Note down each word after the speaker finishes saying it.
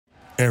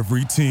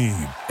Every team,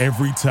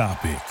 every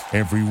topic,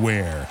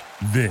 everywhere.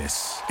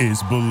 This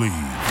is Believe.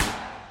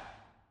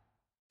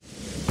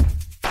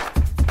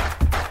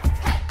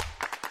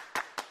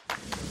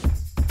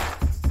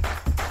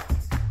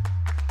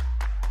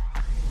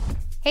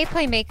 Hey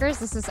Playmakers,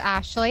 this is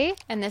Ashley.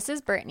 And this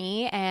is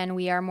Brittany, and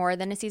we are More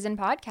Than a Season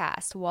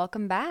podcast.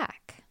 Welcome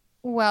back.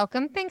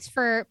 Welcome. Thanks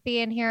for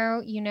being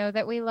here. You know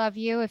that we love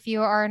you. If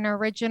you are an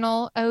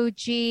original OG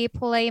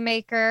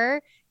Playmaker,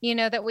 you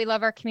know that we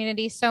love our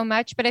community so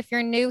much. But if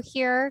you're new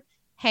here,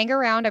 hang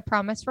around. I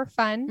promise we're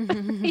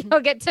fun. You'll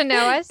get to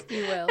know us.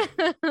 You will.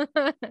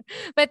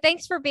 But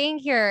thanks for being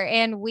here.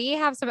 And we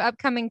have some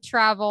upcoming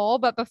travel.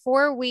 But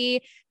before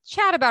we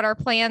chat about our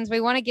plans,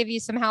 we want to give you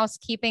some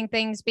housekeeping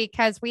things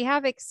because we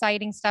have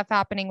exciting stuff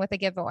happening with a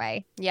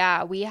giveaway.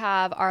 Yeah, we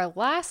have our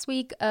last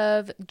week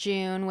of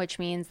June, which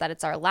means that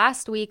it's our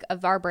last week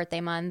of our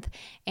birthday month.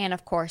 And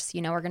of course,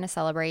 you know, we're going to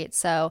celebrate.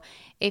 So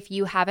if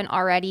you haven't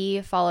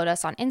already followed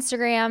us on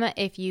Instagram,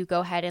 if you go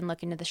ahead and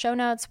look into the show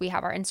notes, we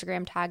have our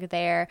Instagram tag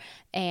there,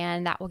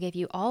 and that will give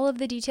you all of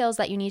the details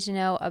that you need to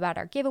know about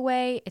our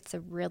giveaway. It's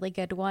a really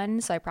good one.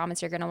 So I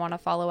promise you're going to want to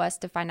follow us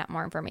to find out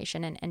more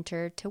information and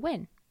enter to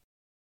win.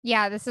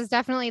 Yeah, this is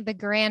definitely the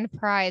grand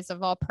prize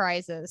of all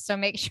prizes. So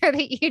make sure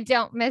that you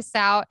don't miss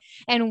out.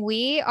 And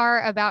we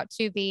are about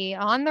to be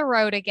on the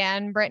road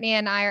again. Brittany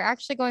and I are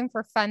actually going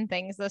for fun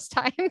things this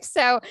time.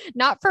 So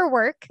not for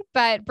work,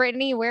 but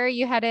Brittany, where are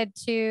you headed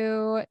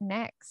to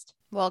next?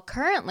 Well,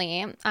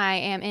 currently I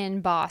am in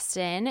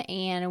Boston,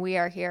 and we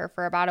are here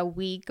for about a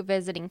week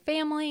visiting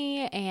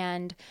family,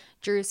 and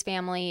Drew's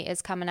family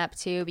is coming up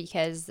too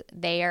because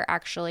they are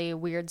actually,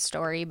 weird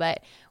story,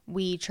 but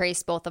we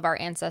traced both of our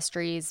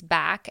ancestries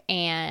back,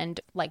 and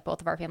like both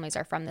of our families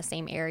are from the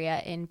same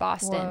area in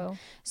Boston. Whoa.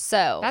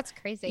 So That's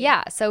crazy.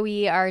 Yeah. So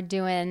we are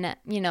doing,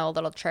 you know, a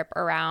little trip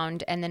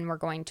around, and then we're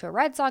going to a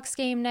Red Sox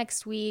game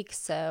next week.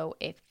 So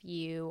if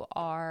you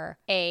are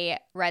a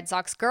Red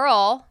Sox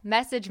girl,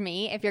 message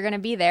me if you're going to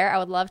be there. I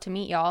would love to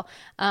meet y'all.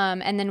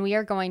 And then we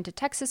are going to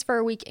Texas for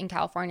a week and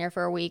California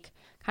for a week,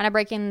 kind of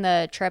breaking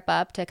the trip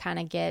up to kind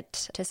of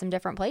get to some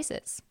different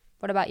places.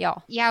 What about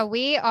y'all? Yeah,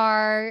 we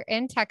are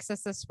in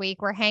Texas this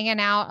week. We're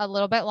hanging out a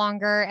little bit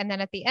longer. And then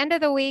at the end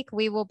of the week,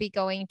 we will be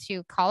going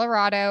to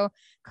Colorado.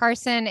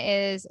 Carson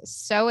is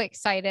so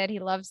excited. He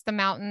loves the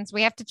mountains.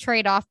 We have to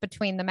trade off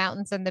between the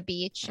mountains and the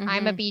beach. Mm-hmm.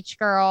 I'm a beach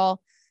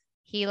girl.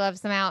 He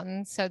loves the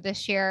mountains. So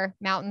this year,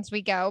 mountains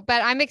we go.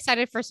 But I'm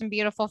excited for some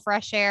beautiful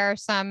fresh air,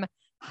 some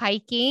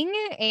hiking,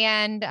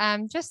 and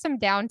just some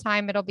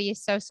downtime. It'll be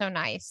so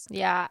nice.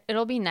 Yeah,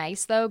 it'll be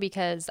nice though,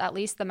 because at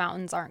least the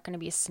mountains aren't going to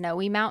be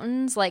snowy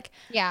mountains. Like,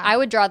 yeah, I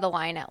would draw the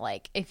line at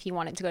like if you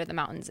wanted to go to the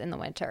mountains in the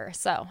winter.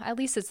 So at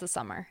least it's the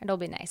summer. It'll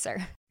be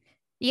nicer.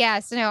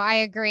 Yes, no, I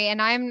agree.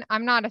 And I'm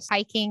not a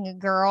hiking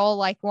girl,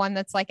 like one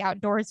that's like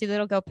outdoorsy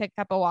that'll go pick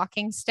up a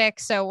walking stick.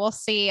 So we'll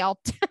see. I'll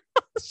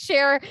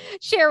share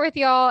with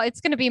y'all. It's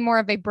going to be more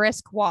of a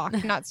brisk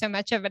walk, not so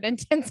much of an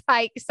intense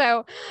hike.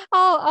 So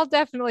I'll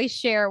definitely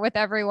share with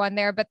everyone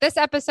there. But this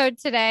episode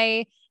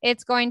today,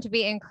 it's going to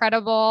be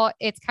incredible.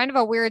 It's kind of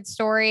a weird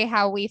story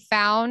how we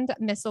found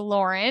Miss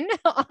Lauren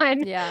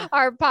on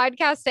our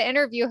podcast to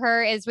interview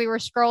her. As we were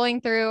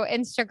scrolling through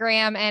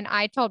Instagram, and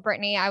I told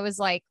Brittany, I was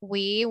like,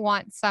 we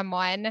want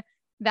someone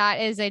that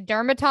is a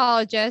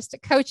dermatologist,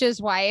 coach's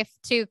wife,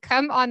 to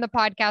come on the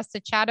podcast to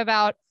chat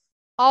about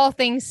all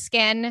things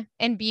skin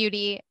and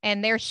beauty.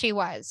 And there she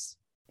was.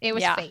 It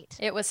was fate.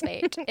 It was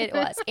fate. It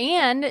was.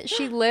 And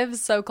she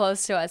lives so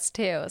close to us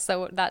too.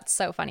 So that's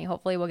so funny.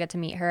 Hopefully we'll get to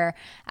meet her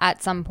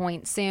at some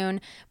point soon.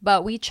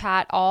 But we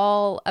chat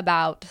all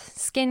about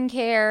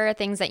skincare,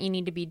 things that you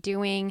need to be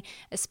doing,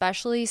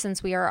 especially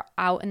since we are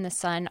out in the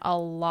sun a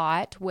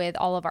lot with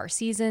all of our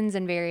seasons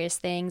and various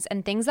things,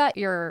 and things that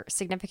your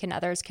significant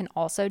others can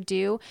also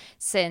do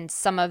since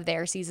some of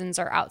their seasons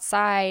are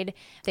outside,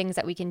 things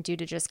that we can do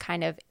to just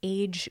kind of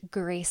age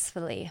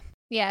gracefully.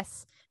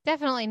 Yes.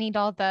 Definitely need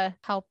all the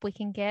help we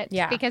can get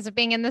because of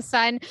being in the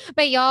sun.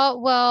 But y'all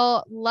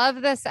will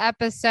love this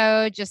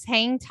episode. Just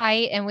hang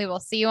tight and we will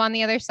see you on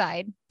the other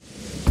side.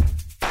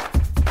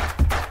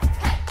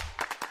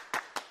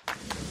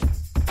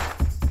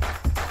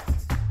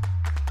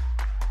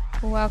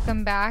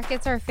 Welcome back.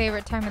 It's our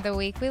favorite time of the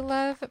week. We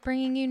love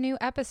bringing you new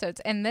episodes.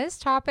 And this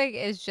topic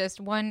is just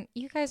one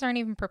you guys aren't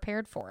even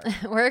prepared for.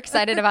 We're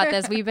excited about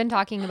this. We've been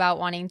talking about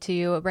wanting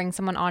to bring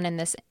someone on in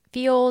this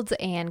field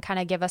and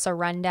kind of give us a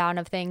rundown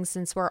of things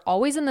since we're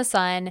always in the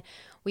sun.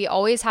 We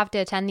always have to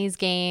attend these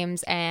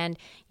games. And,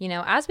 you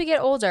know, as we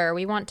get older,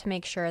 we want to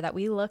make sure that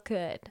we look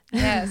good.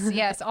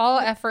 Yes. All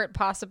effort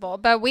possible.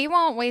 But we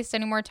won't waste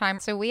any more time.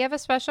 So we have a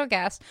special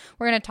guest.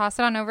 We're going to toss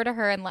it on over to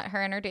her and let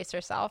her introduce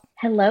herself.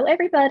 Hello,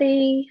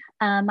 everybody.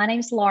 My name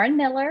is Lauren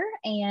Miller,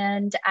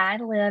 and I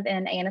live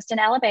in Anniston,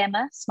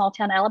 Alabama, small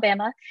town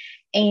Alabama.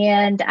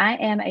 And I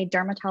am a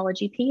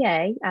dermatology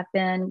PA. I've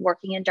been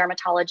working in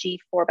dermatology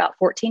for about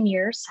 14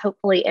 years.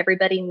 Hopefully,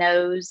 everybody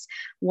knows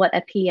what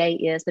a PA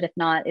is, but if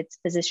not, it's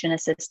physician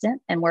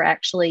assistant. And we're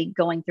actually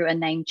going through a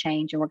name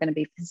change and we're going to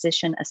be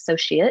physician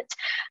associate.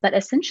 But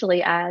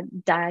essentially, I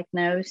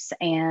diagnose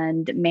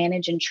and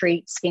manage and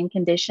treat skin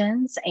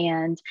conditions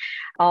and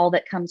all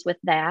that comes with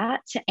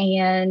that.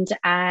 And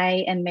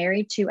I am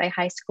married to a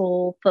high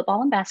school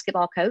football and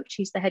basketball coach.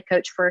 He's the head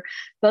coach for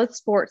both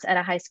sports at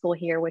a high school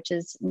here, which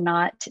is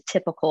not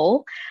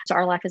typical. So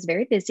our life is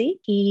very busy.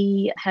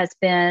 He has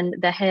been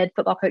the head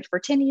football coach for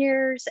 10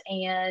 years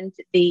and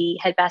the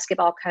head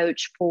basketball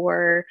coach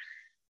for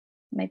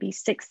maybe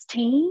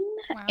 16.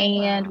 Wow.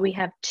 And we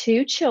have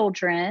 2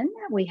 children.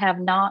 We have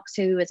Knox,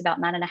 who is about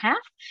 9.5,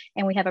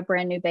 and we have a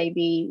brand new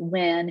baby,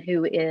 Wynn,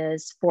 who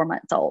is 4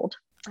 months old.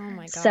 Oh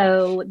my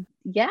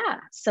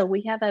gosh. So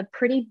we have a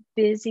pretty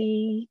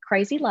busy,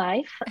 crazy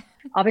life.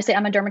 Obviously,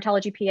 I'm a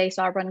dermatology PA,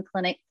 so I run a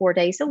clinic 4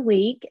 days a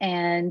week,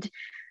 and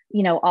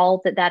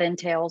all that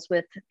entails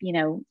with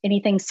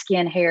anything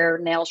skin, hair,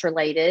 nails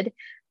related.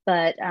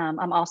 But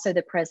I'm also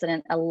the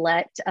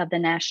president-elect of the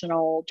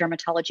National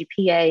Dermatology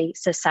PA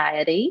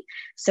Society.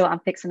 So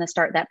I'm fixing to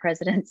start that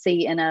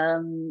presidency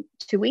in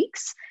 2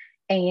 weeks.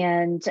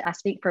 And I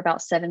speak for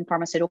about 7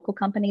 pharmaceutical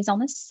companies on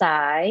the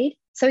side.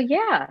 So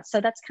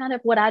that's kind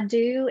of what I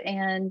do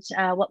and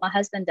what my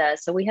husband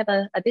does. So we have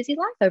a busy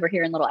life over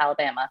here in Little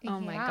Alabama. Oh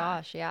my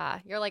gosh. Yeah.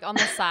 You're like on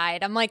the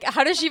side. I'm like,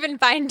 how does she even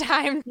find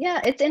time?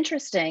 Yeah, it's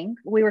interesting.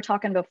 We were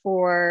talking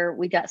before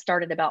we got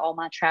started about all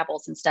my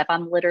travels and stuff.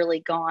 I'm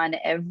literally gone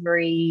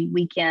every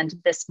weekend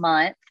this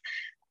month.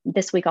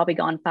 This week I'll be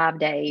gone 5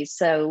 days.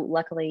 So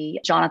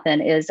luckily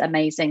Jonathan is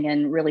amazing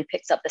and really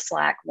picks up the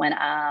slack when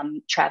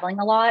I'm traveling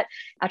a lot.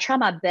 I try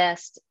my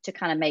best to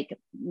kind of make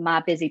my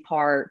busy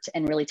part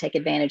and really take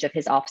advantage of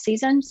his off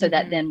season so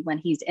that then when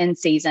he's in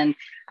season,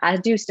 I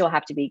do still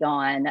have to be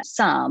gone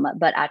some,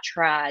 but I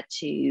try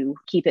to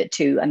keep it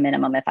to a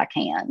minimum if I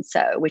can.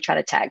 So we try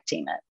to tag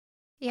team it.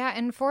 Yeah.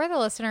 And for the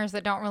listeners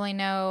that don't really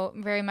know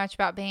very much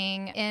about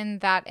being in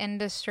that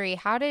industry,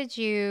 how did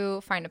you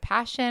find a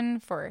passion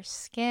for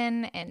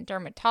skin and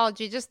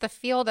dermatology, just the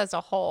field as a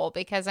whole?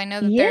 Because I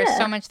know that there's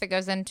so much that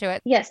goes into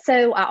it. Yes.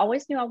 So I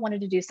always knew I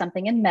wanted to do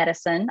something in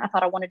medicine. I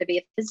thought I wanted to be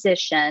a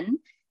physician.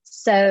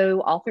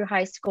 So all through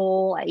high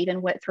school, I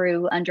even went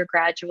through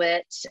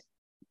undergraduate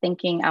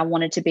thinking I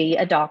wanted to be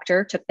a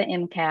doctor, took the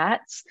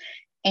MCATs.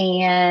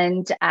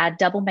 And I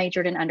double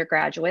majored in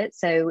undergraduate.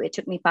 So it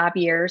took me 5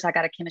 years. I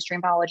got a chemistry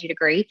and biology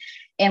degree.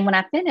 And when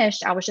I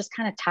finished, I was just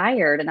kind of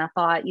tired. And I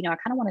thought, I kind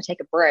of want to take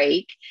a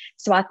break.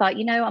 So I thought,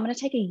 I'm going to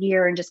take a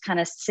year and just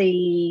kind of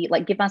see,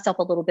 give myself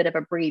a little bit of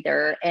a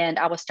breather. And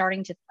I was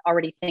starting to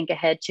already think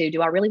ahead to,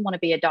 do I really want to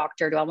be a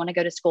doctor? Do I want to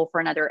go to school for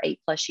another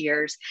 8+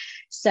 years?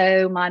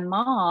 So my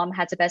mom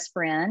has a best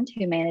friend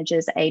who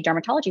manages a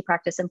dermatology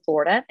practice in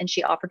Florida. And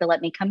she offered to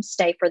let me come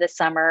stay for the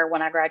summer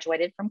when I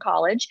graduated from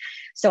college.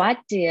 So I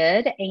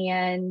did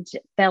and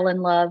fell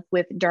in love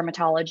with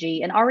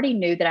dermatology and already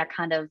knew that I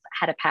kind of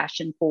had a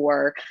passion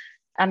for.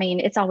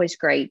 It's always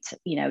great,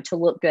 to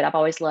look good. I've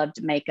always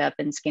loved makeup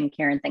and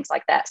skincare and things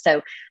like that.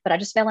 So, but I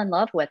just fell in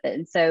love with it.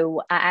 And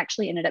so I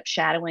actually ended up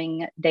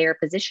shadowing their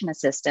physician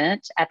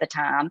assistant at the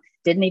time,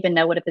 didn't even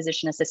know what a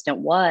physician assistant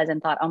was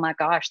and thought, oh my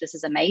gosh, this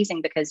is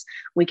amazing because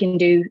we can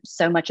do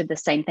so much of the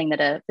same thing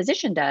that a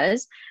physician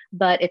does,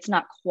 but it's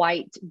not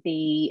quite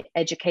the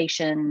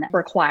education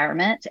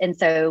requirement. And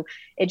so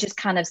it just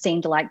kind of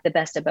seemed like the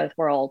best of both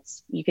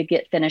worlds. You could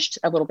get finished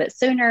a little bit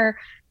sooner.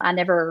 I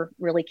never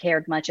really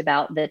cared much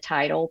about the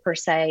title per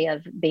se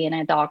of being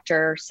a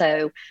doctor.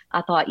 So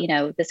I thought,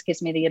 this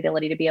gives me the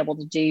ability to be able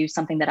to do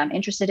something that I'm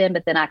interested in,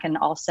 but then I can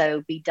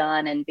also be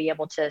done and be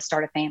able to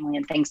start a family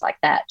and things like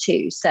that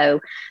too. So,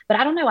 but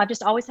I don't know, I've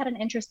just always had an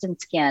interest in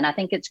skin. I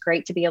think it's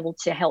great to be able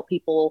to help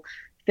people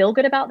feel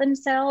good about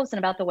themselves and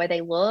about the way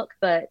they look.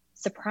 But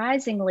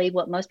surprisingly,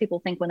 what most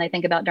people think when they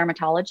think about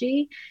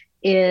dermatology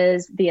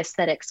is the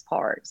aesthetics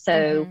part.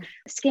 So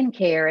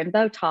skincare and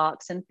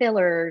Botox and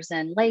fillers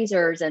and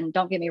lasers. And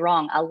don't get me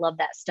wrong, I love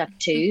that stuff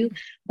too.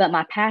 But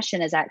my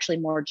passion is actually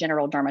more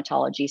general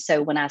dermatology.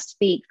 So when I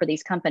speak for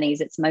these companies,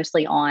 it's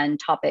mostly on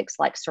topics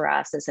like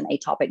psoriasis and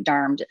atopic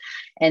derm.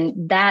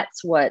 And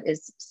that's what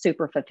is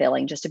super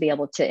fulfilling, just to be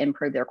able to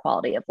improve their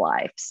quality of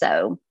life.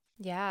 So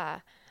yeah.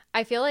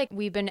 I feel like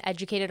we've been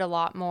educated a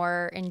lot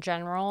more in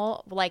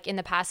general, like in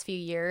the past few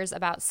years,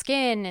 about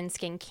skin and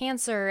skin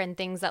cancer and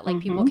things that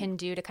people can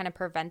do to kind of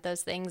prevent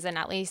those things. And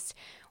at least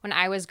when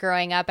I was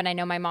growing up, and I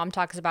know my mom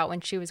talks about when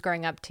she was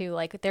growing up too,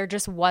 there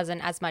just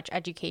wasn't as much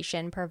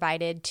education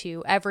provided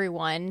to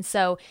everyone.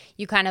 So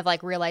you kind of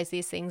realize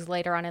these things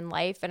later on in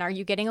life. And are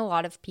you getting a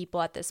lot of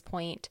people at this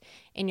point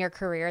in your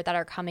career that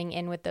are coming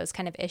in with those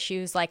kind of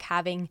issues, like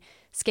having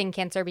skin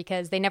cancer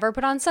because they never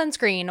put on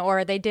sunscreen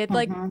or they did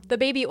the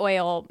baby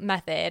oil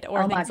method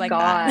or things like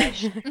that?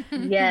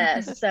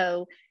 Yes.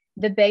 So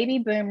The baby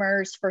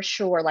boomers for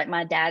sure, like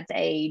my dad's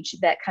age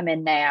that come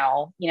in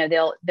now, you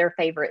know, their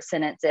favorite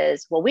sentence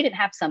is, well, we didn't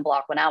have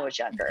sunblock when I was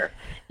younger.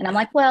 And I'm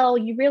like, well,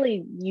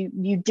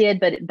 you did,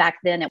 but back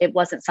then it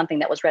wasn't something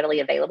that was readily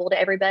available to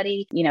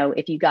everybody. You know,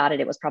 if you got it,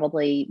 it was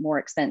probably more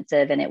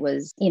expensive and it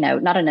was, you know,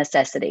 not a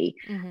necessity.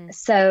 Mm-hmm.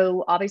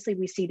 So obviously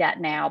we see that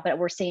now, but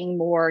we're seeing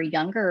more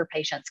younger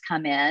patients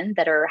come in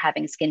that are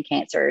having skin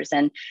cancers,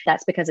 and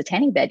that's because of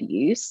tanning bed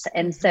use.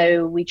 And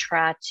so we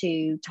try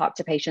to talk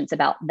to patients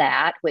about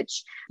that,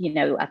 which, you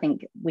know, I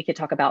think we could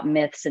talk about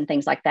myths and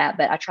things like that,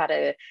 but I try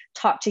to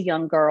talk to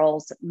young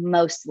girls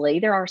mostly.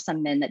 There are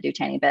some men that do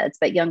tanning beds,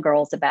 but young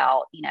girls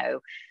about, you know,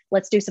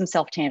 let's do some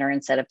self-tanner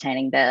instead of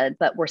tanning bed.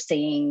 But we're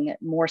seeing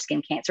more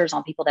skin cancers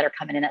on people that are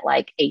coming in at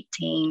like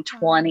 18,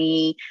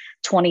 20,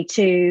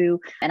 22.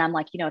 And I'm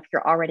like, you know, if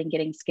you're already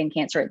getting skin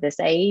cancer at this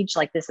age,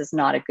 like this is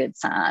not a good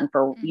sign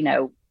for, you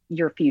know,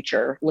 your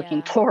future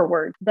looking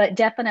forward. But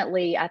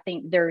definitely, I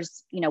think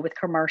there's, you know, with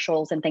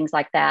commercials and things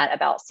like that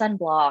about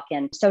sunblock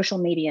and social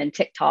media and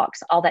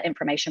TikToks, all that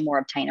information more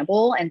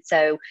obtainable. And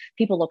so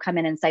people will come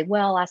in and say,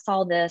 well, I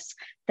saw this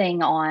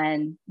thing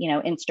on, you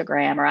know,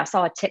 Instagram, or I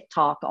saw a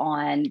TikTok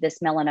on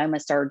this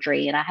melanoma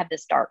surgery and I have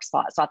this dark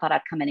spot. So I thought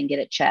I'd come in and get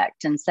it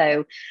checked. And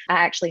so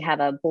I actually have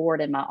a board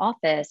in my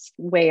office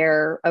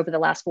where over the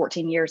last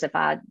 14 years, if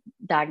I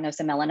diagnose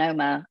a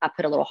melanoma, I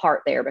put a little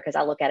heart there because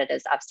I look at it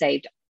as I've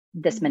saved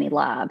this many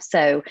lives.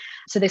 So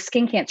the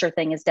skin cancer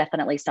thing is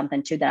definitely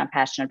something too that I'm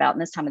passionate about.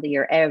 And this time of the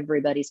year,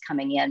 everybody's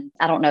coming in.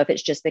 I don't know if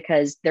it's just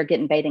because they're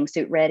getting bathing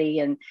suit ready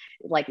and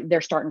like they're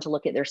starting to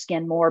look at their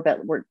skin more,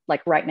 but we're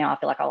like right now, I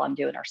feel like all I'm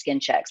doing are skin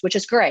checks, which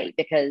is great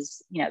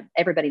because, you know,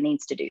 everybody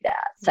needs to do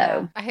that.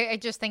 So I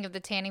just think of the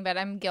tanning bed.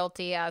 I'm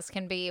guilty as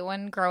can be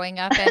when growing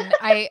up. And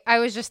I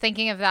was just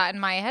thinking of that in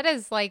my head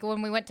as like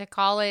when we went to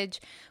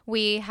college,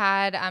 we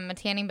had a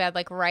tanning bed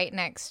like right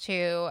next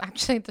to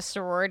actually the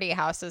sorority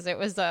houses. It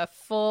was a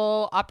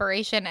full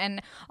operation,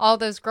 and all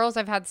those girls,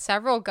 I've had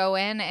several go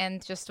in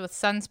and just with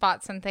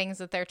sunspots and things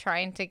that they're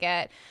trying to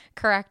get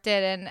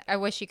corrected. And I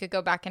wish you could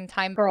go back in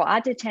time. Girl, I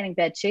did tanning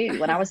bed too.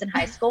 When I was in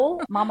high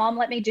school, my mom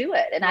let me do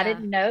it and I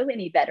didn't know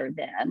any better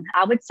then.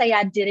 I would say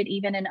I did it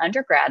even in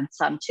undergrad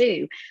some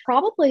too.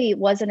 Probably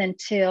wasn't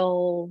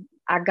until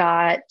I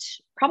got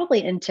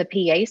probably into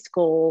PA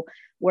school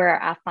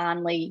where I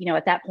finally, you know,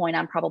 at that point,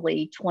 I'm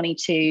probably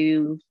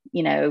 22,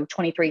 you know,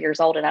 23 years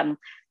old. And I'm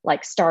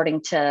like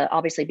starting to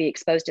obviously be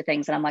exposed to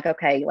things. And I'm like,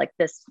 okay, like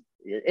this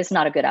is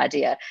not a good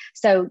idea.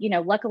 So, you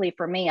know, luckily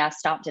for me, I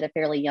stopped at a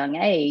fairly young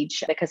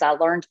age because I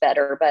learned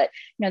better. But,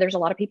 you know, there's a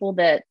lot of people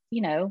that,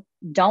 you know,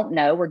 don't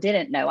know or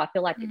didn't know. I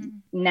feel like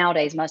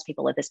nowadays, most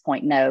people at this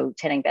point know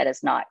tanning bed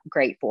is not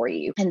great for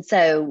you. And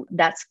so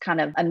that's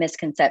kind of a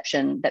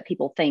misconception that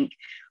people think.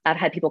 I've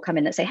had people come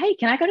in that say, hey,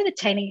 can I go to the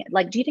tanning?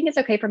 Like, do you think it's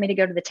okay for me to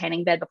go to the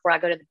tanning bed before I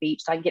go to the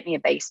beach so I can get me a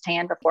base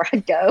tan before I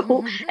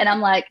go? And I'm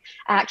like,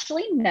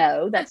 actually,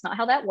 no, that's not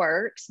how that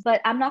works.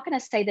 But I'm not going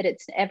to say that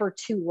it's ever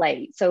too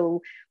late.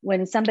 So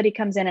when somebody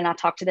comes in and I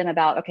talk to them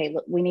about, okay,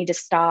 look, we need to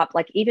stop,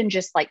 like even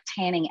just like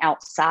tanning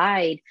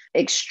outside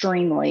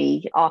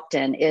extremely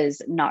often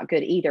is not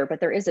good either. But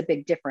there is a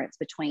big difference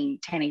between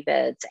tanning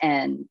beds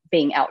and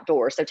being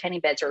outdoors. So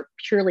tanning beds are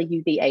purely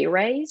UVA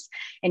rays,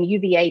 and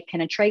UVA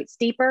penetrates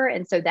deeper.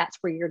 And so that's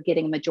where you're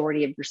getting a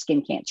majority of your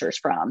skin cancers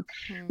from.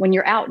 When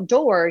you're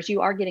outdoors,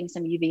 you are getting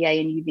some UVA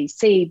and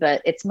UVC,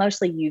 but it's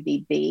mostly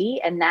UVB,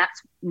 and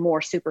that's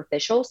more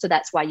superficial. So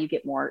that's why you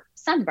get more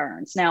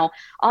sunburns. Now,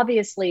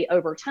 obviously,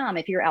 over time,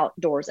 if you're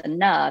outdoors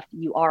enough,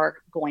 you are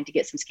going to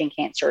get some skin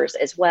cancers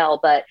as well.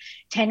 But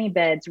tanning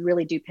beds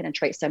really do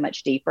penetrate so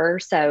much deeper.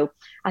 So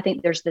I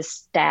think there's this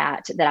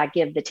stat that I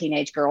give the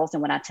teenage girls.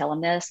 And when I tell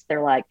them this,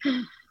 they're like,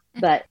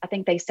 but I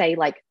think they say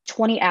like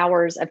 20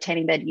 hours of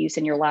tanning bed use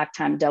in your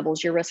lifetime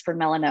doubles your risk for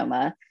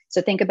melanoma.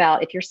 So think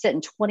about if you're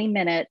sitting 20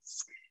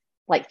 minutes,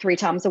 like 3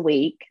 times a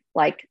week,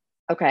 like,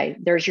 okay,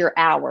 there's your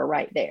hour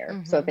right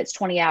there. So if it's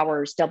 20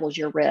 hours, doubles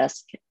your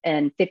risk,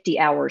 and 50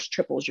 hours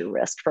triples your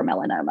risk for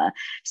melanoma.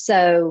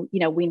 So,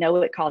 you know, we know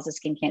it causes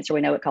skin cancer.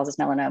 We know it causes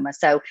melanoma.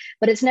 So,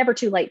 but it's never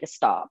too late to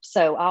stop.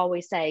 So I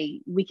always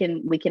say we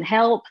can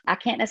help. I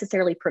can't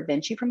necessarily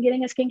prevent you from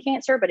getting a skin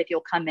cancer, but if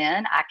you'll come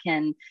in, I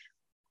can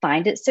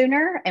find it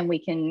sooner and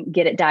we can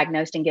get it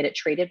diagnosed and get it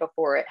treated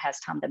before it has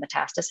time to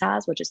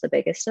metastasize, which is the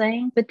biggest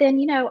thing. But then,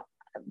 you know,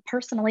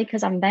 personally,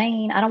 because I'm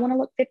vain, I don't want to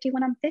look 50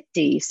 when I'm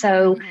 50.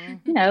 So,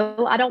 you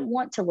know, I don't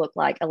want to look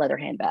like a leather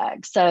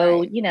handbag.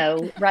 So, you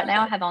know, right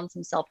now I have on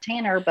some self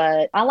tanner,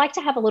 but I like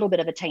to have a little bit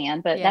of a tan,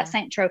 but that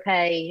Saint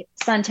Tropez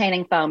sun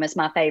tanning foam is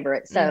my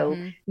favorite. So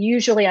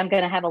usually I'm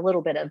going to have a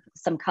little bit of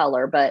some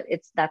color, but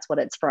that's what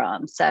it's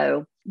from.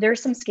 So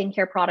there's some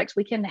skincare products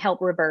we can help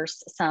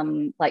reverse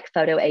some like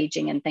photo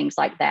aging and things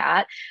like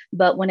that.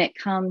 But when it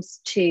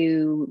comes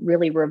to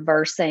really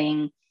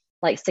reversing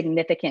like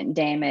significant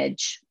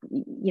damage,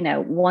 you know,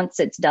 once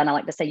it's done, I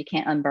like to say you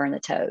can't unburn the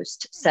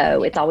toast.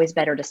 So it's always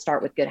better to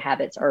start with good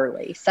habits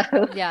early. So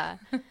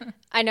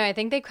I know. I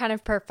think they've kind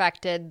of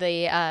perfected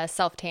the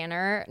self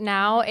tanner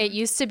now. It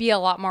used to be a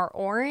lot more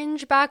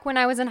orange back when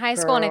I was in high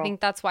school. And I think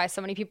that's why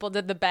so many people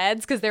did the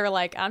beds, because they were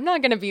like, I'm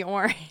not going to be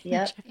orange.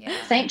 Yep.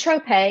 Saint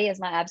Tropez is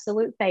my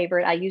absolute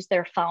favorite. I use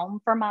their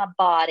foam for my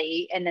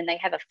body, and then they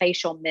have a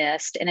facial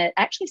mist, and it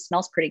actually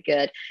smells pretty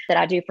good that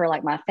I do for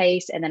like my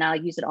face. And then I'll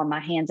use it on my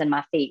hands and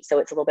my feet. So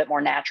it's a little bit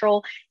more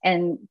natural.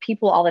 And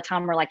people all the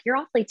time are like, you're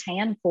awfully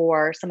tan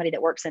for somebody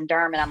that works in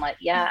derm. And I'm like,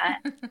 yeah,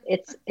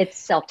 it's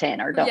self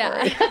tanner. Don't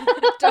worry.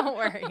 Don't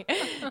worry.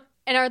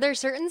 And are there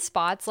certain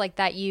spots like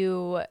that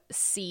you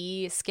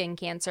see skin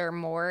cancer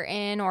more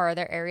in, or are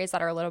there areas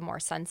that are a little more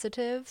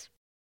sensitive?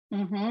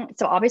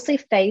 So obviously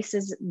face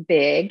is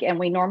big, and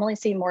we normally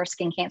see more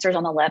skin cancers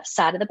on the left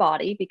side of the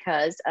body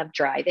because of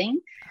driving.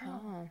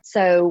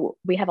 So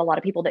we have a lot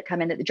of people that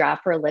come in that drive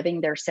for a living.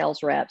 They're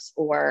sales reps,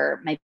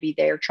 or maybe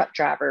they're truck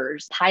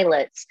drivers,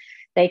 pilots.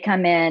 They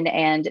come in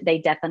and they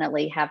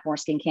definitely have more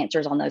skin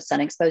cancers on those sun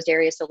exposed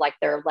areas. So like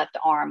their left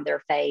arm,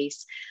 their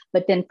face.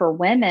 But then for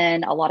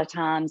women, a lot of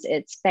times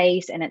it's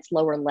face and it's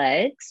lower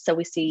legs. So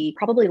we see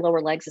probably lower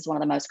legs is one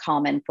of the most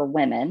common for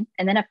women.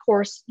 And then of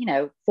course,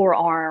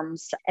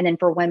 forearms. And then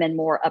for women,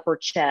 more upper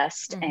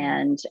chest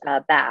and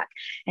back.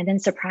 And then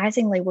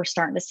surprisingly, we're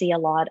starting to see a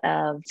lot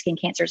of skin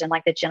cancers in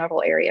like the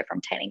genital area from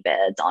tanning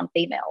beds on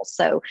females.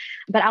 So,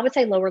 but I would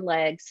say lower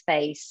legs,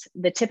 face,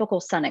 the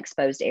typical sun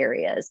exposed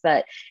areas,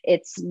 but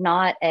it's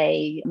not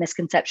a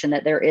misconception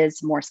that there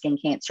is more skin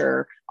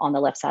cancer on the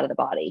left side of the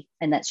body.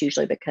 And that's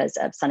usually because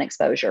of sun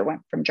exposure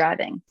from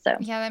driving. So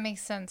yeah, that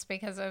makes sense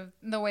because of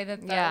the way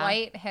that the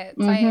light hits.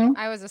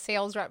 I was a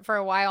sales rep for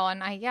a while,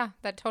 and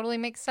that totally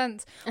makes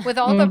sense. With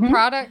all the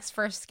products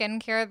for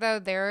skincare though,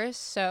 there are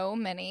so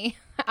many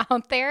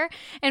out there.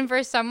 And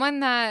for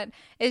someone that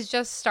is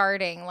just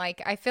starting,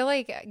 like I feel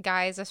like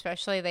guys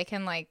especially, they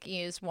can like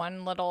use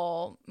one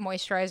little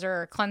moisturizer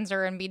or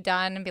cleanser and be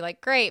done and be like,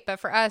 great. But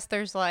for us,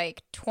 there's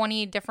like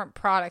 20 different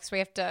products we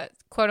have to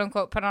quote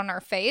unquote put on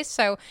our face.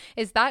 So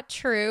is that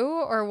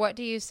true, or what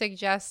do you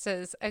suggest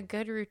is a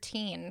good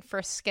routine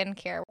for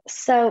skincare?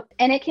 So,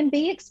 and it can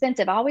be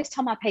expensive. I always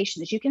tell my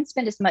patients, you can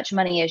spend as much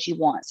money as you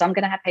want. So I'm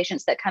going to have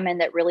patients that come in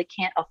that really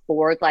can't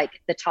afford like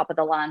the top of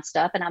the line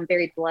stuff. And I'm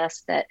very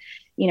blessed that,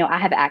 I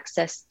have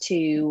access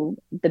to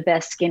the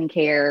best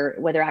skincare,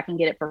 whether I can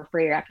get it for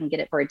free or I can get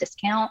it for a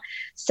discount.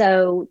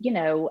 So,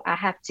 I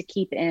have to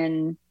keep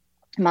in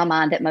my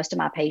mind that most of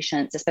my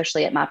patients,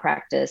 especially at my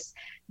practice,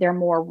 they're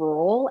more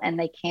rural and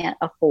they can't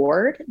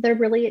afford the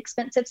really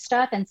expensive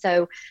stuff. And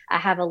so I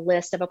have a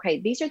list of, okay,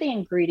 these are the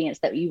ingredients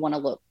that you want to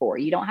look for.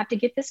 You don't have to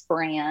get this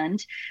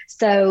brand.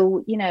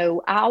 So,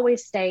 I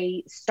always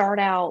start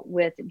out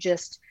with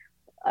just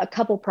a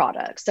couple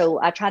products.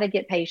 So I try to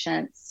get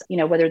patients,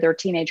 whether they're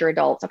teenage or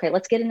adults, okay,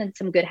 let's get into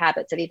some good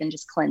habits of even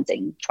just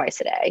cleansing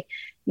twice a day.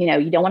 You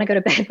don't want to go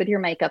to bed with your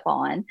makeup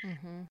on.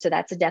 So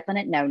that's a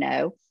definite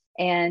no-no.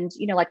 And,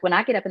 like when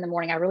I get up in the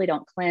morning, I really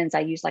don't cleanse.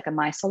 I use like a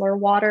micellar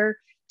water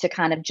to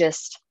kind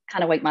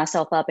of wake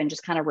myself up and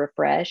just kind of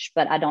refresh,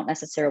 but I don't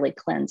necessarily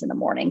cleanse in the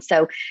morning.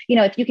 So,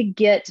 if you could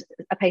get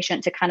a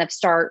patient to kind of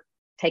start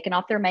taking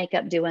off their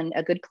makeup, doing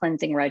a good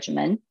cleansing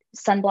regimen.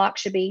 Sunblock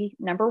should be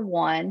number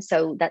one.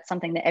 So that's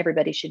something that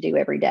everybody should do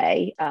every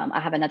day. I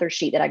have another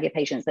sheet that I give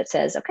patients that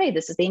says, okay,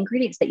 this is the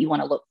ingredients that you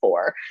want to look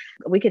for.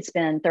 We could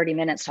spend 30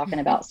 minutes talking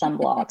about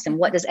sunblocks and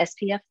what does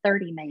SPF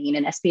 30 mean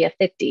and SPF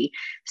 50.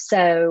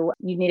 So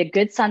you need a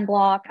good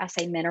sunblock. I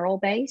say mineral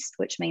based,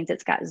 which means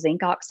it's got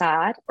zinc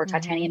oxide or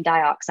titanium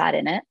dioxide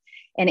in it.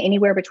 And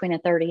anywhere between a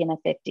 30 and a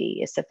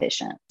 50 is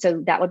sufficient.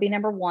 So that would be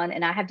number one.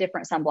 And I have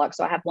different sunblocks.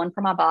 So I have one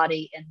for my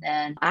body, and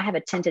then I have a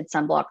tinted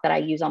sunblock that I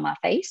use on my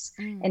face.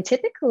 And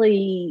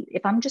typically,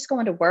 if I'm just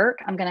going to work,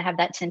 I'm going to have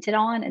that tinted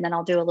on, and then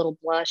I'll do a little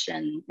blush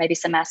and maybe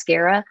some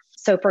mascara.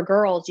 So for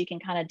girls, you can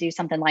kind of do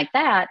something like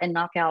that and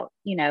knock out,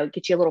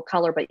 get you a little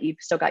color, but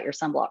you've still got your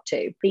sunblock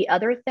too. The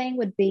other thing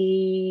would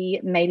be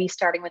maybe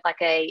starting with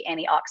like a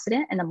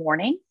antioxidant in the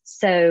morning.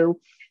 So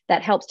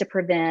that helps to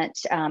prevent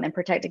and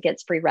protect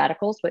against free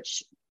radicals,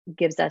 which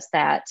gives us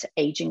that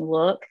aging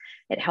look.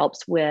 It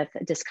helps with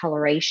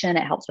discoloration.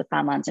 It helps with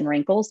fine lines and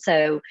wrinkles.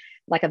 So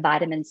like a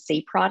vitamin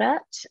C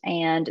product,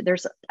 and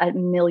there's a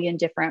million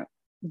different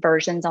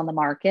versions on the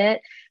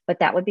market, but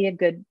that would be a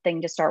good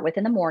thing to start with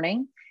in the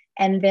morning.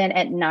 And then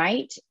at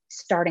night,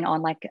 starting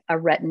on like a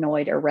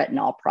retinoid or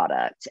retinol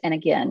product. And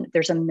again,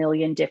 there's a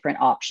million different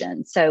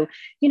options. So,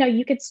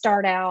 you could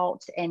start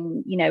out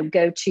and,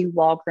 go to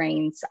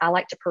Walgreens. I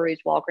like to peruse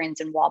Walgreens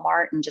and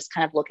Walmart and just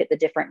kind of look at the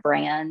different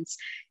brands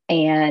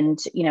and,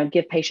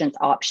 give patients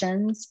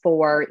options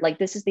for like,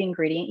 this is the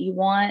ingredient you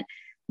want.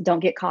 Don't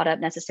get caught up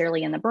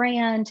necessarily in the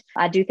brand.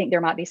 I do think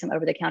there might be some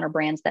over-the-counter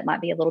brands that might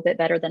be a little bit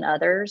better than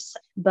others.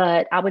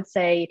 But I would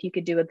say if you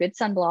could do a good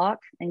sunblock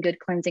and good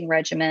cleansing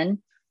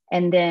regimen,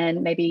 and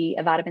then maybe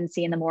a vitamin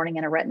C in the morning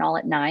and a retinol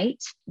at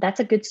night, that's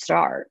a good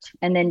start.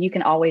 And then you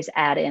can always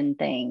add in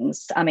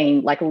things. I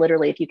mean, like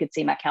literally, if you could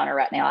see my counter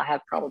right now, I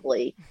have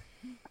probably,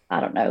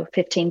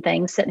 15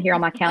 things sitting here on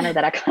my counter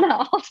that I kind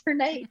of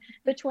alternate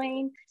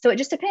between. So it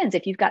just depends.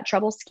 If you've got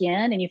trouble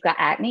skin and you've got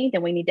acne,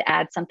 then we need to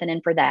add something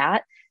in for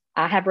that.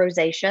 I have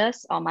rosacea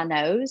on my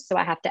nose, so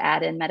I have to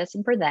add in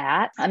medicine for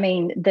that. I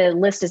mean, the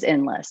list is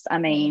endless. I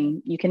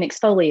mean, you can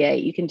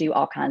exfoliate, you can do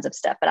all kinds of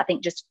stuff, but I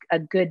think just a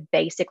good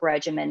basic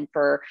regimen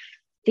for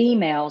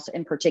females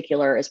in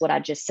particular is what I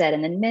just said.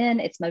 And then men,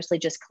 it's mostly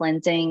just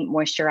cleansing,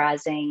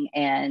 moisturizing,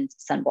 and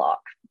sunblock.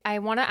 I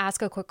want to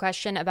ask a quick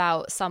question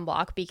about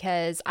sunblock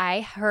because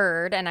I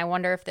heard, and I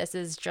wonder if this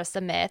is just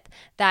a myth,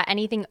 that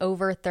anything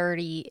over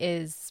 30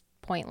 is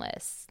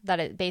pointless. That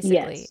it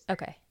basically, Yes.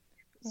 okay.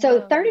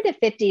 So 30 to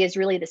 50 is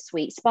really the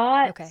sweet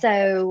spot. Okay.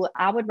 So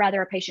I would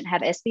rather a patient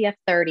have SPF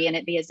 30 and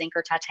it be a zinc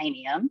or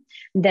titanium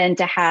than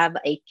to have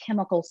a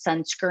chemical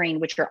sunscreen,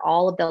 which are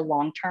all of the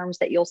long terms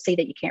that you'll see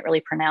that you can't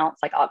really pronounce,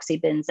 like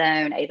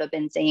oxybenzone,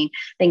 avobenzene,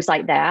 things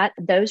like that.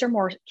 Those are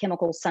more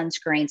chemical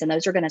sunscreens, and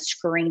those are going to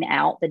screen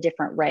out the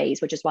different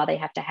rays, which is why they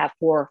have to have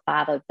 4 or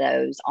 5 of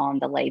those on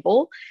the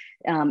label.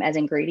 As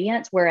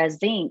ingredients, whereas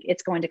zinc,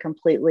 it's going to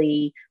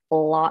completely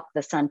block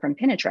the sun from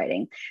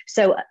penetrating.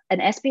 So an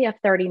SPF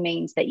 30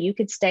 means that you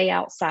could stay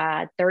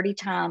outside 30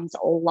 times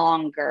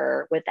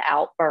longer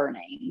without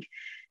burning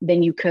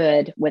than you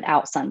could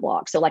without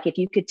sunblock. So like if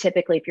you could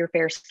typically, if you're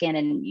fair skin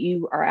and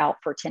you are out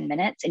for 10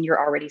 minutes and you're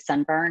already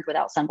sunburned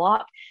without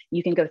sunblock,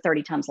 you can go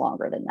 30 times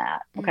longer than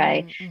that.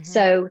 Okay. Mm-hmm.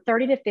 So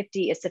 30 to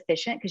 50 is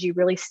sufficient because you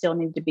really still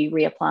need to be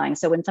reapplying.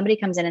 So when somebody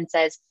comes in and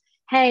says,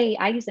 hey,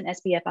 I use an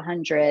SPF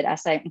 100, I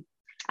say,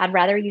 I'd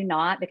rather you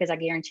not, because I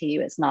guarantee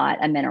you it's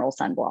not a mineral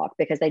sunblock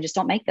because they just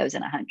don't make those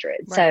in 100.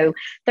 Right. So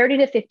 30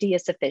 to 50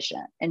 is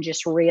sufficient and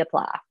just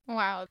reapply.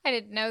 Wow. I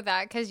didn't know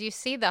that because you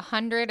see the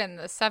 100 and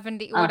the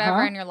 70,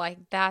 whatever, and you're like,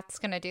 that's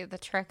going to do the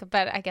trick,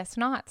 but I guess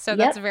not. So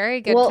that's very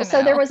good to know.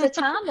 So there was a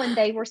time when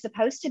they were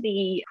supposed to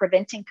be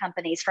preventing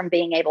companies from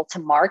being able to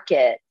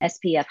market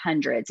SPF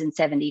 100s and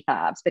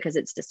 75s because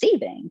it's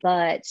deceiving,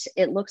 but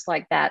it looks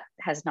like that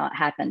has not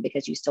happened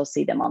because you still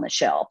see them on the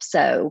shelf.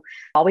 So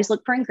always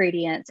look for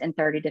ingredients, and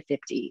 30 to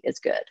 50 is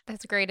good.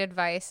 That's great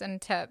advice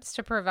and tips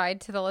to provide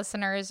to the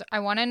listeners. I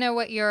want to know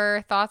what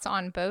your thoughts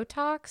on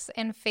Botox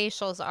and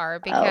facials are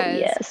because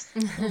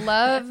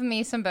love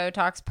me some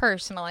Botox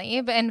personally,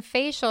 but in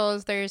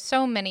facials, there's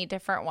so many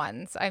different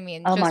ones. I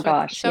mean,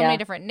 many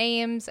different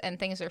names and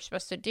things they're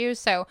supposed to do.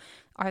 So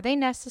are they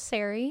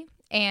necessary?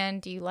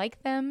 And do you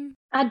like them?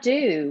 I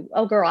do.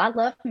 Oh, girl, I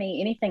love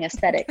me anything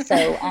aesthetic.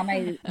 So I'm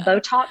a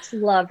Botox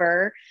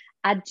lover.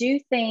 I do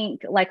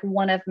think like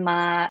one of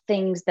my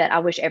things that I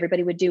wish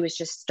everybody would do is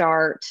just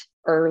start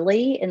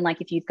early. And like,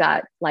 if you've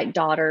got like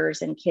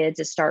daughters and kids,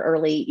 is start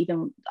early,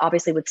 even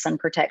obviously with sun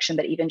protection,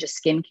 but even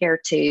just skincare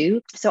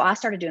too. So I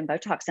started doing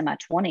Botox in my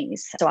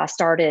 20s. So I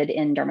started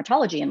in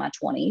dermatology in my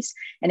 20s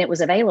and it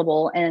was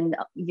available. And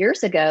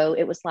years ago,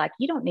 it was like,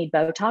 you don't need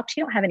Botox.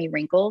 You don't have any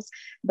wrinkles,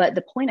 but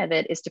the point of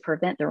it is to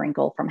prevent the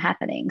wrinkle from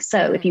happening.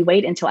 So if you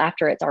wait until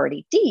after it's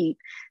already deep,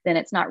 then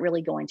it's not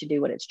really going to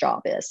do what its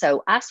job is.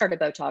 So I started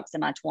Botox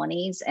in my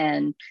 20s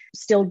and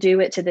still do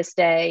it to this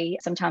day.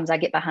 Sometimes I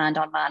get behind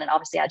on mine, and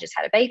obviously I just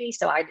had a baby,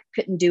 so I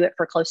couldn't do it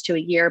for close to a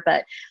year,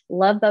 but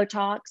love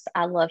Botox.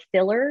 I love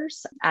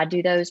fillers. I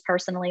do those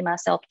personally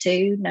myself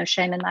too. No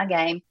shame in my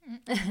game.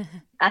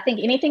 I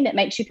think anything that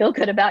makes you feel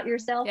good about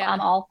yourself,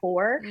 I'm all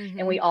for.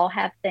 And we all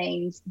have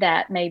things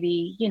that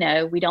maybe,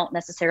 we don't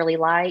necessarily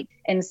like.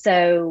 And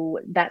so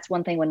that's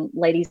one thing when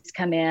ladies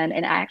come in,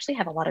 and I actually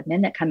have a lot of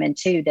men that come in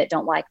too that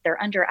don't like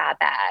their under eye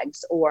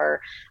bags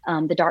or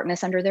the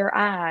darkness under their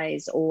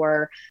eyes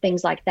or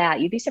things like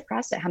that. You'd be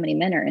surprised at how many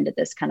men are into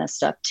this kind of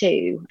stuff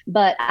too.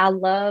 But I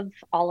love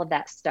all of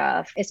that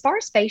stuff. As far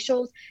as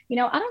facials, I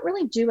don't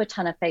really do a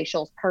ton of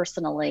facials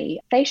personally.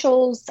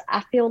 Facials,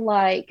 I feel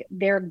like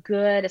they're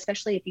good,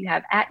 especially if you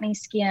have acne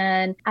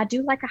skin. I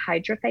do like a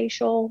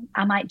hydrofacial.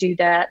 I might do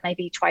that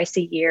maybe twice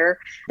a year.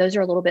 Those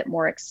are a little bit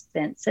more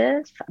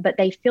expensive, but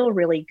they feel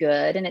really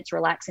good and it's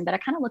relaxing. But I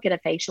kind of look at a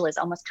facial as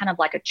almost kind of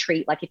like a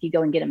treat, like if you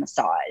go and get a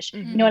massage.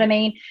 You know what I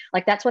mean?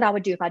 Like that's what I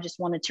would do if I just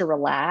wanted to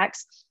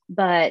relax.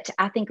 But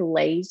I think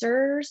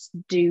lasers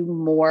do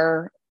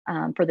more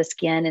for the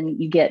skin,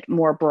 and you get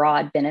more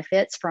broad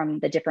benefits from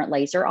the different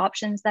laser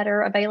options that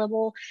are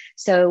available.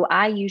 So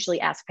I usually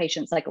ask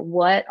patients, like,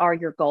 what are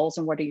your goals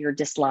and what are your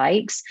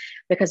dislikes?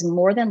 Because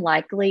more than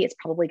likely, it's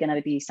probably going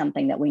to be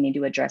something that we need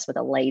to address with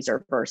a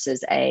laser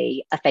versus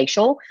a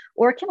facial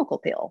or a chemical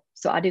peel.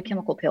 So I do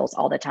chemical peels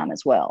all the time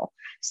as well.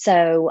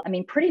 So, I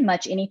mean, pretty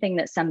much anything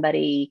that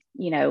somebody,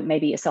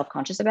 maybe is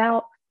self-conscious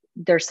about,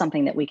 there's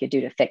something that we could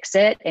do to fix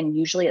it. And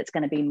usually it's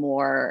going to be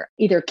more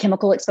either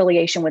chemical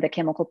exfoliation with a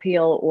chemical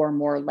peel or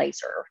more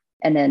laser,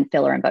 and then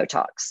filler and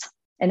Botox.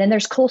 And then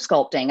there's cool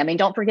sculpting. I mean,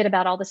 don't forget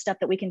about all the stuff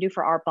that we can do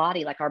for our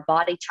body, like our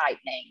body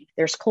tightening.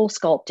 There's cool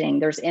sculpting.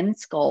 There's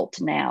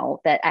Emsculpt now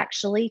that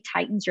actually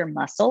tightens your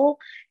muscle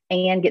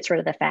and gets rid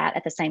of the fat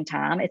at the same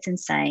time. It's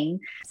insane.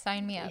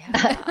 Sign me up.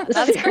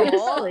 That's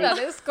cool. That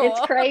is cool.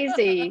 It's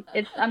crazy.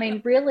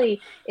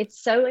 Really,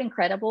 it's so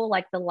incredible.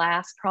 Like the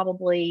last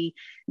probably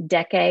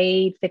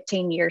decade,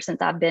 15 years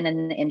since I've been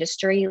in the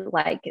industry,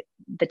 like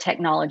the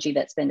technology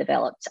that's been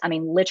developed. I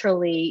mean,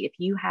 literally, if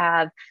you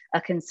have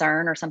a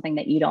concern or something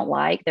that you don't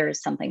like, there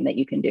is something that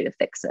you can do to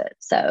fix it.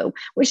 So,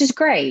 which is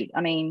great.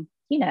 I mean,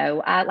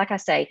 like I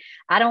say,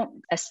 I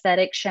don't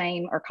aesthetic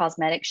shame or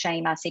cosmetic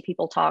shame. I see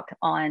people talk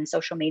on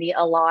social media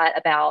a lot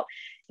about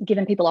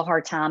giving people a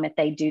hard time if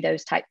they do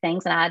those type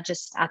things. And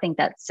I think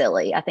that's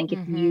silly. I think if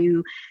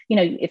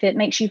if it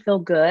makes you feel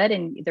good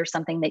and there's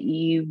something that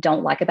you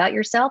don't like about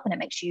yourself and it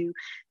makes you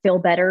feel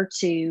better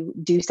to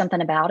do something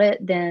about it,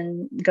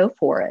 then go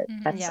for it.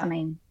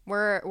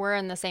 We're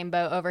in the same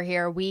boat over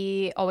here.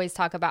 We always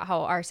talk about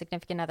how our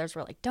significant others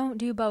were like, don't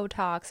do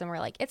Botox. And we're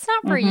like, it's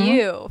not for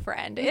you,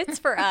 friend. It's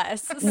for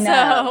us.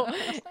 No. So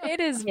it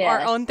is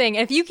our own thing.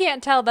 If you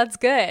can't tell, that's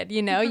good.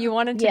 You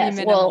want it to be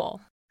minimal.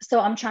 Well, so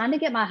I'm trying to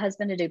get my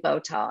husband to do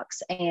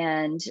Botox,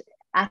 and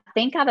I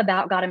think I've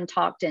about got him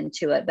talked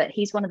into it, but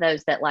he's one of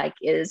those that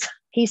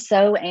he's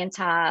so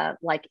anti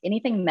like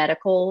anything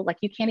medical. Like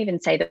you can't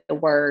even say the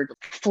word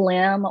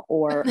phlegm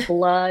or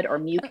blood or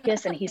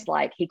mucus. And he's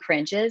like, he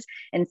cringes.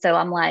 And so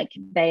I'm like,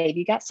 babe,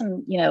 you got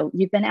some,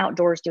 you've been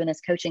outdoors doing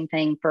this coaching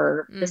thing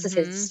for, this is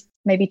his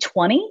maybe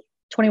 21.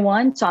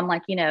 So I'm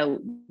like,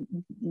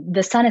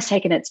 the sun is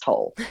taking its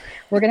toll.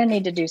 We're going to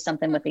need to do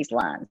something with these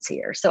lines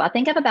here. So I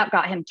think I've about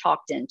got him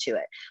talked into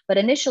it. But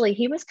initially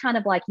he was kind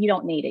of like, you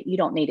don't need it. You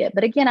don't need it.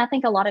 But again, I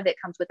think a lot of it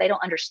comes with, they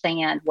don't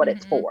understand what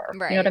it's for.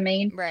 Right. You know what I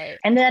mean? Right.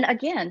 And then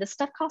again, the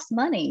stuff costs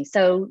money.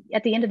 So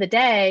at the end of the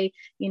day,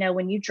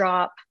 when you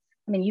drop,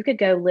 you could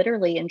go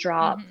literally and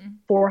drop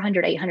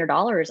 $400,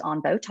 $800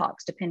 on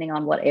Botox, depending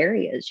on what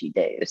areas you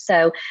do.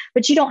 So,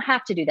 but you don't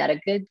have to do that. A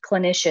good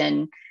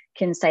clinician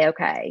can say,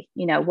 okay,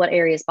 what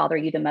areas bother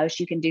you the most?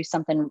 You can do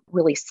something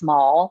really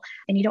small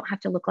and you don't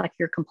have to look like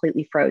you're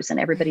completely frozen.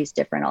 Everybody's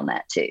different on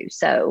that too.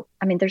 So,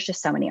 there's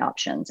just so many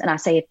options. And I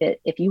say,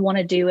 if you want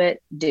to do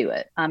it, do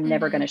it. I'm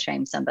never going to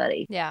shame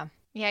somebody. Yeah.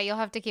 Yeah. You'll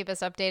have to keep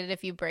us updated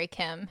if you break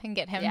him and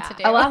get him to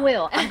do. Oh, I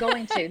will. I'm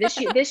going to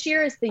this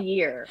year is the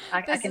year.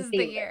 I can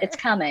see it's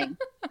coming.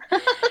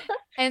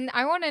 And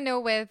I want to know,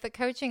 with the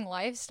coaching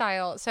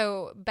lifestyle,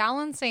 so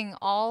balancing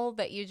all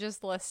that you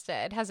just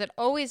listed, has it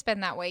always been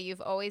that way?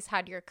 You've always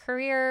had your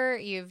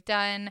career,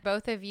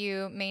 both of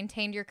you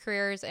maintained your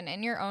careers and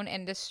in your own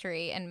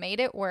industry and made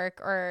it work,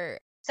 or?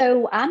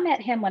 So I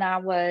met him when I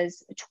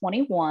was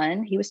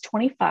 21. He was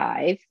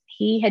 25.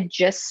 He had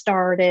just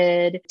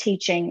started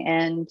teaching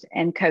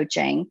and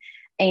coaching.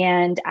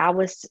 And I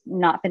was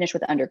not finished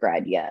with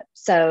undergrad yet.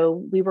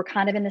 So we were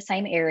kind of in the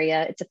same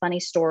area. It's a funny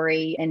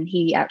story. And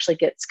he actually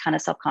gets kind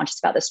of self-conscious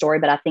about the story,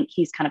 but I think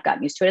he's kind of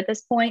gotten used to it at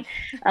this point.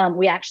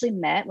 We actually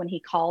met when he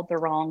called the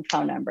wrong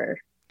phone number.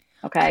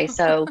 Okay.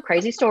 So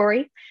crazy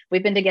story.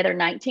 We've been together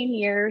 19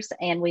 years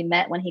and we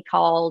met when he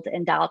called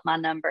and dialed my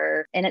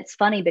number. And it's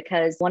funny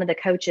because one of the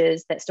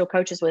coaches that still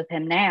coaches with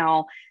him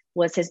now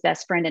was his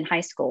best friend in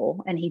high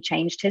school, and he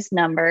changed his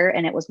number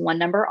and it was one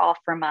number off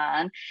from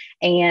mine.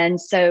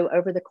 And so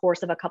over the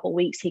course of a couple of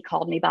weeks, he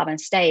called me by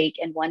mistake.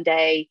 And one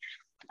day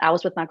I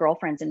was with my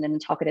girlfriends and in a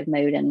talkative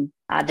mood, and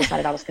I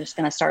decided I was just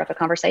going to start up a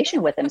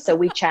conversation with him. So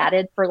we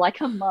chatted for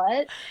like a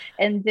month,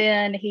 and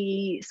then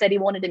he said he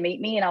wanted to meet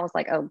me. And I was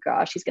like, oh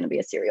gosh, he's going to be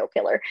a serial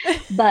killer.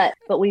 But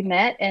we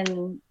met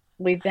and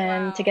we've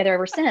been together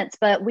ever since,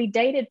 but we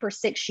dated for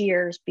 6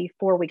 years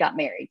before we got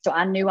married. So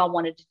I knew I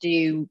wanted to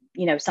do,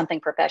 something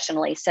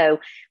professionally.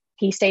 So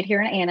he stayed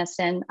here in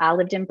Anniston. I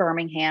lived in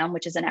Birmingham,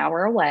 which is an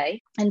hour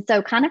away. And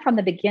so kind of from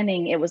the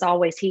beginning, it was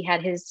always, he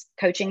had his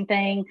coaching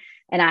thing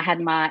and I had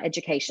my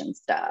education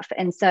stuff.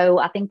 And so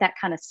I think that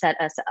kind of set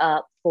us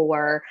up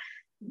for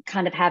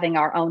kind of having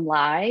our own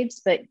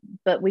lives,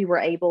 but we were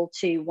able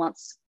to,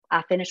 once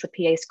I finished with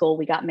PA school,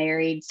 we got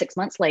married 6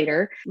 months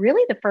later.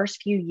 Really the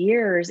first few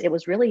years, it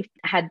was really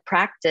had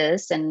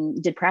practice and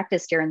did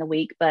practice during the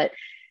week, but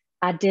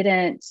I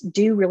didn't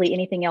do really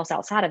anything else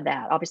outside of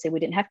that. Obviously, we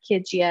didn't have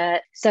kids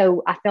yet.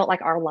 So I felt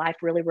like our life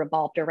really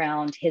revolved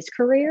around his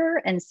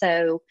career. And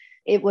so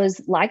it was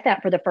like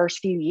that for the first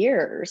few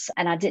years.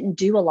 And I didn't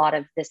do a lot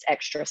of this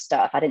extra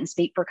stuff. I didn't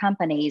speak for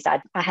companies.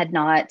 I had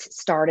not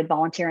started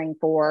volunteering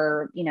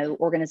for,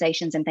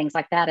 organizations and things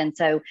like that. And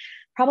so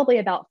probably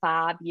about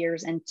 5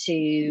 years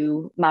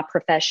into my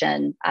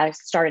profession, I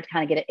started to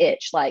kind of get an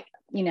itch like,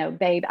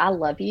 babe, I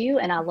love you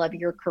and I love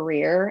your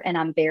career and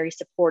I'm very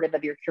supportive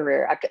of your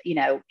career.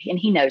 And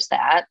he knows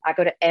that. I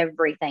go to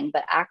everything,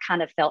 but I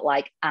kind of felt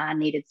like I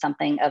needed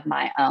something of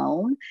my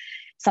own,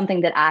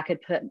 something that I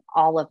could put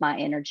all of my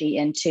energy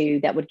into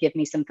that would give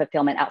me some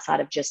fulfillment outside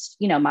of just,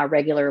 my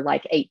regular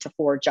like 8 to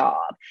 4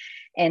 job.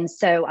 And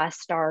so I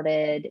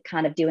started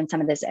kind of doing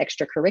some of this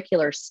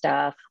extracurricular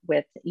stuff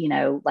with,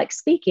 like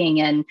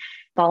speaking and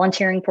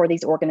volunteering for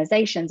these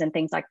organizations and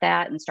things like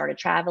that, and started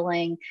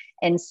traveling.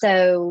 And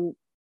so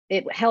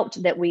it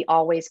helped that we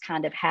always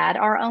kind of had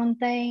our own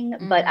thing,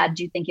 but I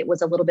do think it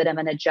was a little bit of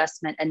an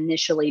adjustment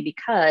initially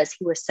because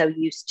he was so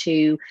used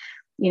to,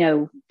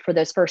 for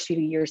those first few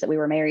years that we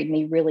were married,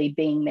 me really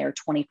being there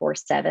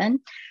 24/7,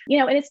 and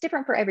it's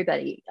different for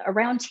everybody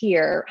around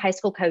here. High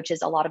school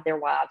coaches, a lot of their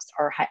wives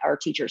are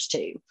teachers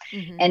too.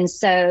 And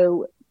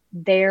so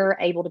they're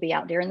able to be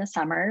out during the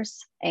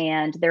summers,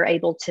 and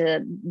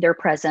they're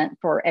present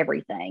for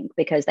everything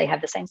because they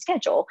have the same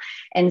schedule.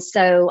 And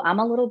so I'm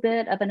a little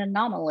bit of an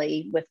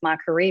anomaly with my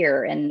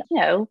career. And,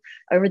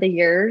 over the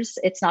years,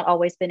 it's not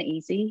always been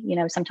easy.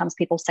 Sometimes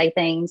people say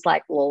things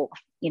like, well,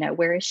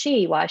 where is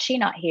she? Why is she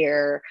not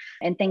here?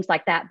 And things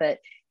like that. But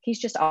he's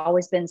just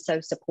always been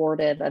so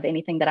supportive of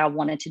anything that I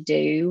wanted to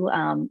do.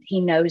 He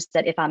knows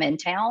that if I'm in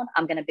town,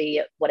 I'm going to be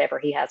at whatever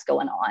he has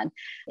going on.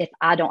 If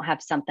I don't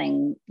have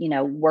something,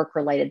 work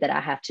related that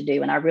I have to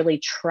do, and I really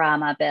try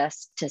my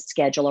best to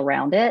schedule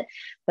around it,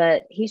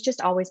 but he's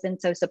just always been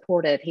so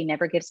supportive. He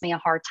never gives me a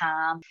hard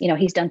time.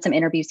 He's done some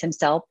interviews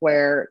himself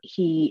where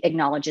he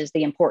acknowledges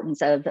the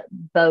importance of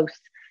both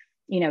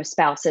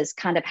spouses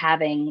kind of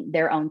having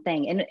their own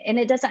thing. And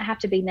it doesn't have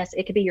to be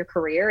it could be your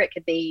career. It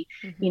could be,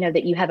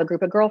 that you have a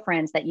group of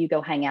girlfriends that you go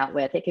hang out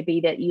with. It could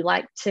be that you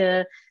like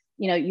to,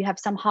 you have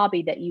some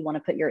hobby that you want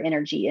to put your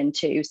energy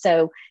into.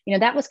 So,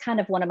 that was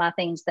kind of one of my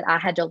things that I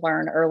had to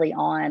learn early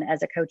on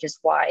as a coach's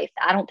wife.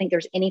 I don't think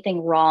there's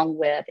anything wrong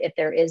with if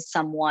there is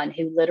someone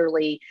who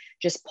literally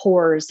just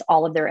pours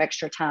all of their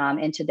extra time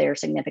into their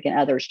significant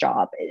other's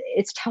job.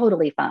 It's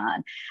totally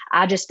fine.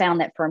 I just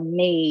found that for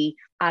me,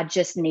 I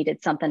just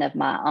needed something of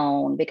my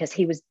own because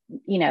he was,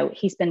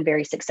 he's been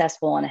very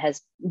successful and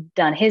has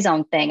done his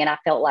own thing. And I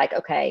felt like,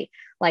 okay,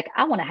 like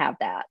I want to have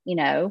that,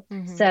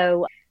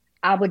 So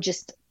I would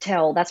just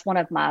that's one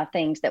of my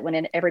things that when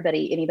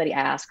anybody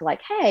asks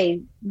like,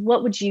 hey,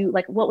 what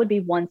would be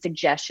one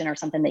suggestion or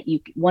something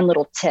one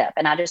little tip?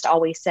 And I just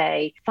always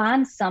say,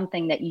 find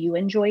something that you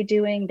enjoy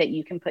doing that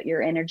you can put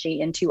your energy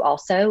into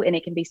also. And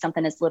it can be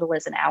something as little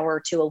as an hour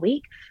or two a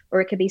week, or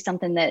it could be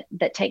something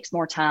that takes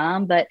more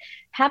time, but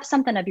have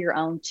something of your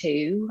own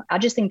too. I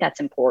just think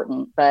that's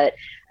important. But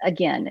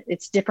again,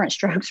 it's different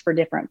strokes for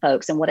different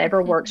folks, and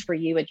whatever works for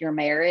you in your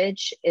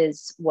marriage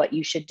is what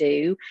you should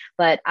do.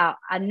 But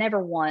I never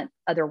want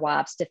other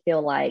wives to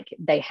feel like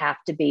they have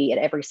to be at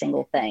every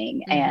single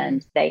thing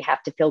and they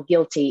have to feel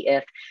guilty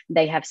if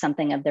they have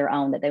something of their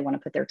own that they want to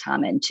put their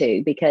time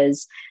into,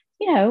 because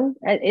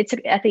it's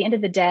at the end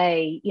of the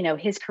day,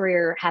 his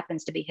career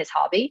happens to be his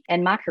hobby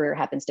and my career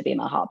happens to be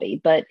my hobby,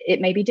 but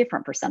it may be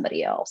different for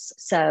somebody else.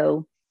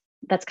 So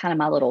that's kind of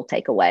my little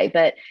takeaway.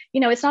 But,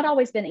 it's not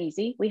always been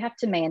easy. We have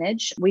to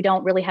manage. We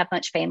don't really have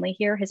much family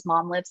here. His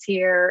mom lives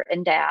here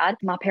and dad.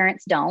 My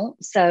parents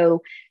don't.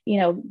 So,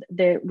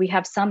 we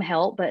have some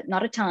help, but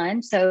not a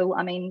ton. So,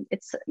 I mean,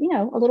 it's, a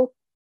little,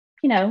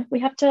 we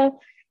have to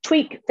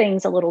tweak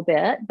things a little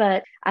bit,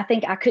 but I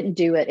think I couldn't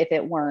do it if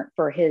it weren't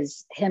for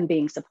him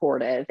being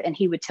supportive. And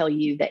he would tell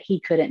you that he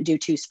couldn't do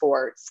two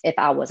sports if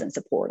I wasn't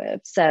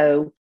supportive.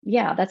 So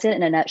yeah, that's it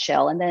in a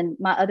nutshell. And then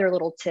my other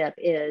little tip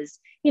is,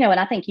 and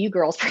I think you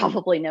girls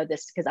probably know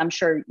this because I'm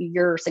sure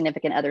your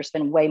significant other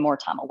spend way more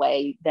time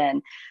away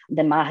than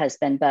my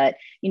husband. But,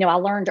 I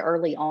learned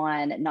early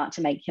on not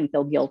to make him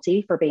feel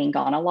guilty for being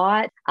gone a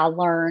lot. I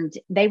learned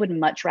they would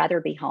much rather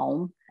be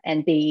home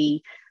and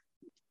be,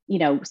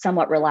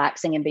 somewhat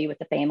relaxing and be with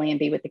the family and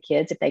be with the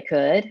kids if they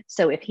could.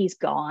 So if he's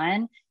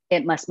gone,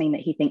 it must mean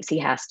that he thinks he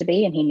has to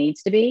be and he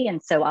needs to be.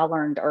 And so I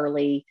learned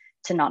early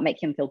to not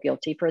make him feel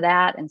guilty for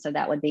that. And so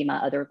that would be my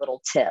other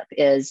little tip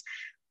is,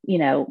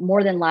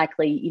 more than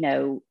likely,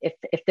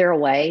 if they're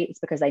away, it's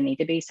because they need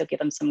to be. So give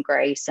them some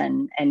grace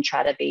and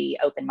try to be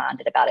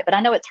open-minded about it. But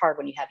I know it's hard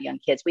when you have young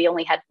kids. We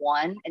only had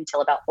one until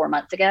about 4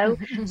 months ago.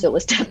 So it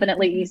was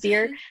definitely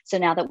easier. So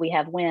now that we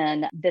have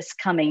Wynn, this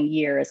coming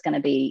year is going to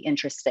be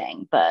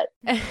interesting. But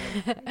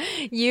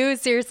you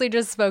seriously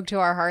just spoke to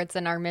our hearts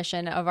and our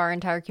mission of our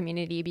entire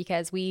community,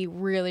 because we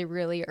really,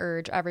 really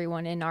urge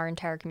everyone in our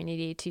entire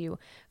community to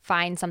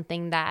find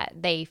something that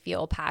they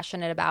feel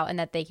passionate about and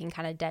that they can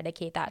kind of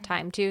dedicate that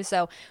time to.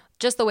 So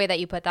just the way that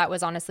you put that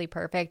was honestly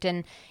perfect.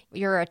 And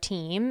you're a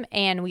team,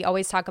 and we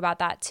always talk about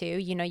that too.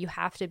 You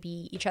have to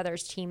be each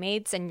other's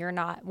teammates, and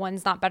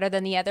one's not better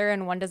than the other,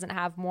 and one doesn't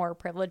have more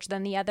privilege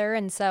than the other.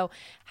 And so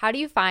how do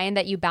you find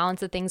that you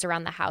balance the things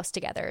around the house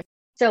together?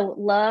 So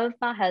love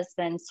my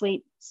husband,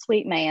 sweet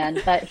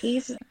man, but he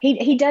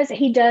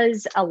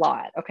does a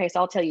lot. Okay. So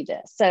I'll tell you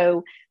this.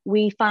 So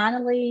we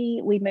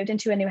moved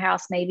into a new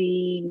house,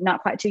 maybe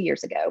not quite 2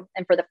 years ago.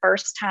 And for the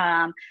first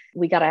time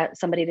we got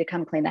somebody to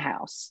come clean the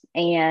house.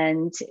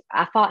 And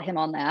I fought him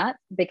on that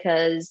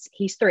because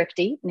he's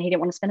thrifty and he didn't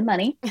want to spend the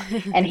money.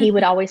 And he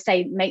would always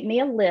say, make me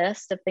a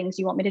list of things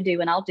you want me to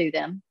do and I'll do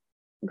them.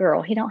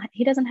 Girl,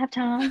 he doesn't have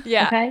time.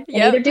 Yeah. Okay. And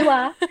neither do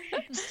I.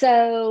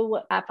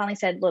 So I finally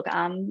said, look,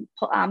 I'm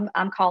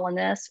calling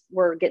this.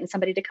 We're getting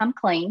somebody to come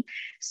clean.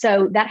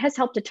 So that has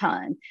helped a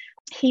ton.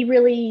 He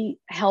really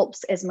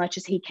helps as much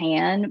as he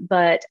can,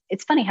 but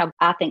it's funny how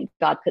I think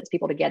God puts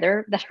people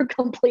together that are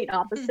complete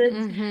opposites.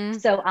 Mm-hmm.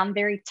 So I'm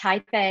very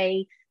type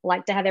A,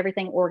 like to have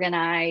everything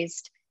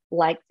organized,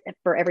 like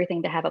for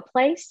everything to have a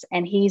place.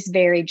 And he's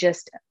very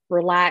just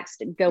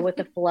relaxed, go with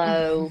the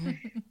flow,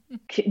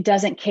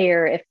 doesn't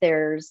care if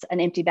there's an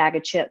empty bag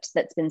of chips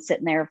that's been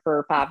sitting there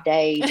for 5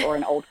 days or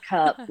an old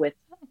cup with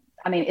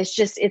I mean,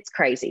 it's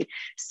crazy.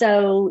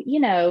 So,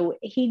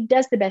 he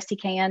does the best he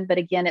can. But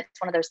again,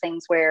 it's one of those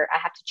things where I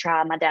have to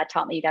try. My dad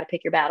taught me, you got to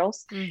pick your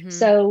battles.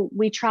 So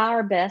we try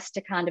our best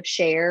to kind of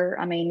share.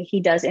 I mean, he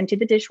does empty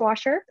the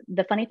dishwasher.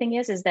 The funny thing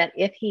is that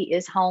if he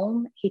is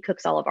home, he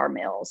cooks all of our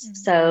meals.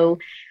 So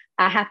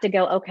I have to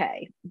go,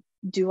 okay,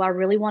 do I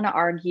really want to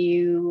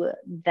argue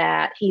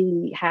that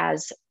he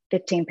has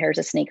 15 pairs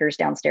of sneakers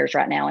downstairs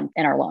right now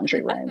in our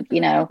laundry room?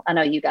 I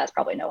know you guys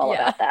probably know all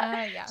about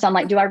that. So I'm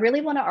like, do I really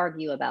want to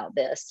argue about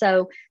this?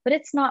 So, but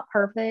it's not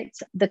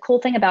perfect. The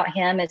cool thing about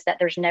him is that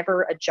there's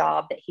never a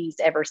job that he's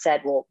ever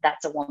said, well,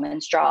 that's a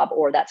woman's job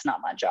or that's not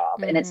my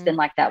job. And it's been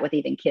like that with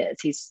even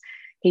kids.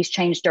 He's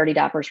changed dirty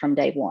diapers from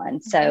day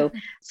one. So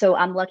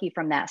I'm lucky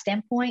from that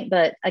standpoint.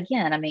 But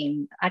again, I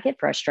mean, I get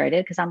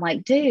frustrated because I'm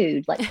like,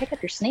 dude, like pick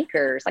up your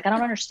sneakers. Like, I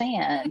don't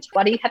understand.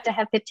 Why do you have to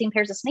have 15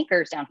 pairs of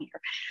sneakers down here?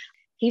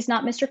 He's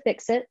not Mr.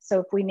 Fix-It. So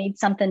if we need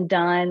something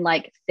done,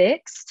 like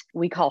fixed,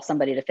 we call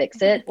somebody to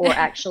fix it. Or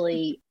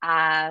actually,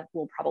 I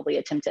will probably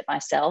attempt it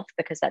myself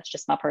because that's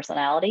just my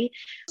personality.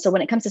 So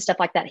when it comes to stuff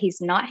like that, he's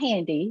not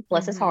handy,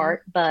 bless his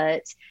heart,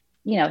 but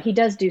he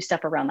does do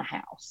stuff around the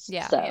house.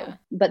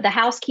 But the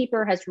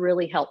housekeeper has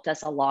really helped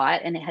us a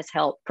lot, and it has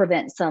helped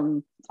prevent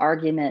some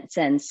arguments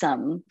and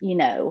some,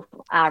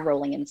 eye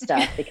rolling and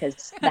stuff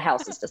because the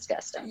house is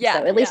disgusting. So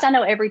at least I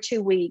know every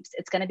 2 weeks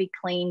it's going to be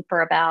clean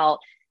for about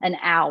an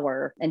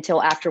hour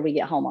until after we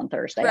get home on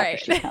Thursday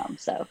after she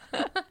comes. So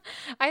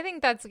I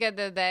think that's good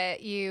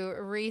that you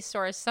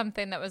resource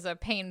something that was a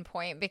pain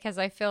point, because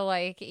I feel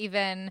like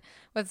even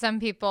with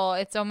some people,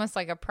 it's almost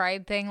like a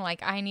pride thing.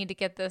 Like, I need to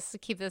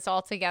keep this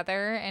all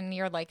together. And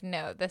you're like,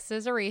 no, this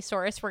is a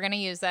resource. We're going to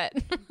use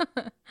it.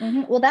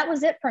 Well, that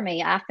was it for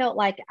me. I felt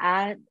like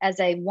I, as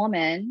a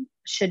woman,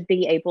 should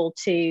be able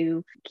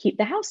to keep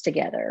the house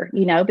together,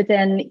 but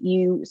then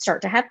you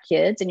start to have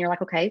kids and you're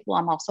like, okay, well,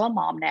 I'm also a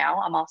mom now.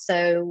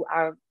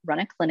 I run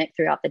a clinic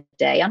throughout the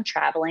day. I'm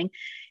traveling.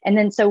 And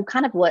then, so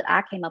kind of what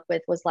I came up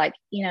with was like,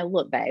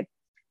 look, babe,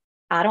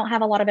 I don't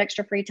have a lot of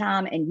extra free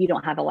time and you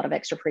don't have a lot of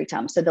extra free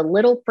time. So the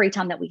little free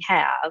time that we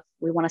have,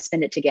 we want to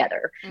spend it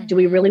together. Do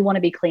we really want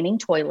to be cleaning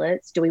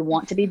toilets? Do we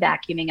want to be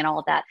vacuuming and all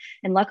of that?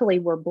 And luckily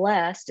we're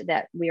blessed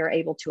that we are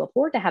able to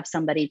afford to have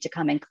somebody to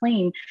come and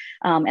clean.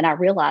 And I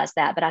realized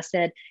that, but I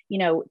said,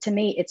 to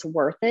me, it's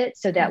worth it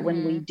so that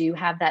when we do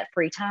have that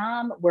free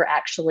time, we're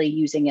actually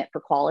using it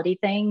for quality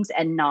things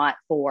and not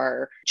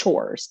for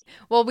chores.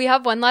 Well, we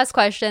have one last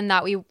question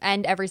that we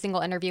end every single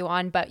interview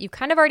on, but you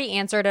kind of already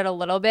answered it a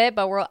little bit,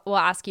 but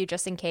we'll ask you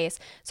just in case.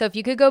 So if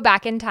you could go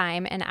back in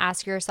time and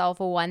ask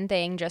yourself one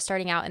thing just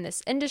starting out in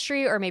this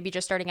industry, or maybe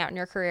just starting out in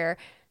your career,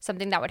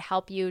 something that would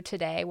help you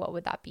today, what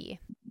would that be?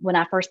 When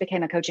I first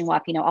became a coaching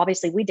wife,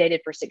 obviously we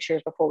dated for 6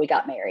 years before we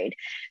got married.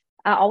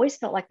 I always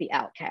felt like the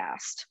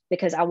outcast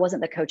because I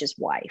wasn't the coach's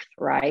wife,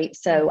 right?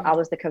 So I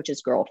was the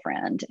coach's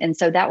girlfriend. And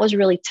so that was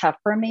really tough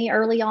for me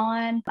early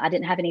on. I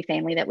didn't have any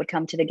family that would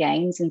come to the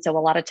games. And so a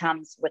lot of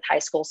times with high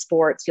school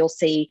sports, you'll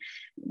see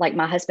like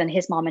my husband,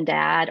 his mom and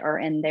dad are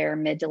in their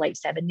mid to late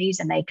 70s,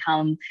 and they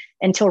come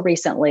until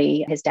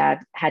recently. His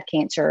dad had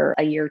cancer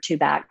a year or two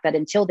back, but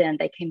until then,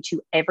 they came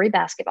to every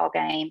basketball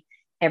game,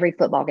 every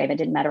football game. It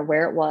didn't matter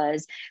where it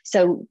was.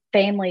 So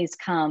families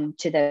come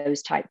to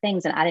those type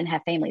things, and I didn't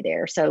have family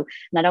there. So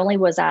not only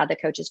was I the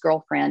coach's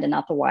girlfriend and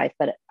not the wife,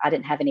 but I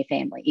didn't have any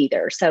family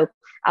either. So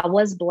I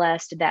was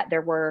blessed that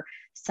there were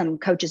some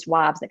coaches'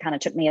 wives that kind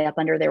of took me up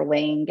under their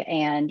wing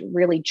and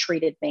really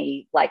treated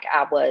me like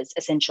I was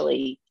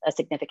essentially a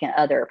significant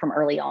other from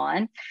early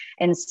on.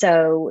 And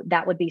so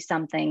that would be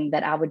something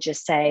that I would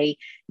just say,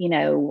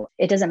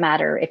 it doesn't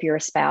matter if you're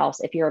a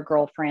spouse, if you're a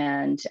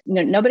girlfriend,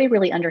 nobody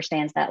really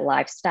understands that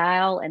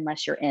lifestyle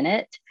unless you're in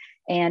it.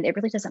 And it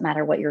really doesn't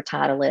matter what your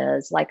title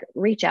is. Like,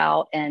 reach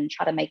out and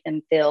try to make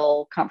them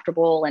feel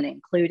comfortable and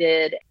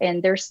included.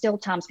 And there's still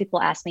times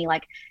people ask me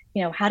like,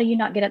 how do you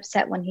not get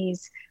upset when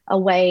he's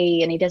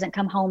away and he doesn't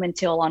come home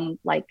until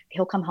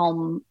he'll come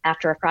home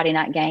after a Friday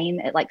night game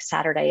at like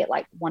Saturday at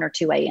like 1 or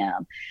 2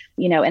 a.m.,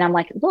 and I'm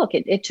like, look,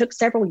 it took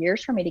several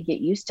years for me to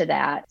get used to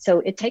that. So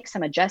it takes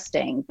some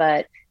adjusting,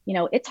 but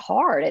it's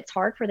hard. It's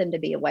hard for them to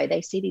be away.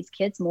 They see these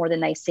kids more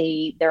than they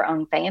see their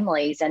own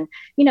families. And,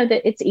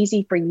 that it's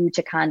easy for you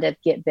to kind of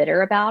get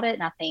bitter about it.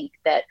 And I think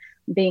that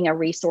being a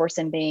resource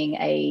and being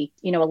a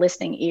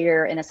listening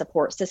ear and a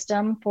support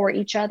system for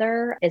each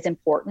other is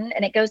important.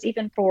 And it goes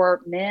even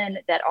for men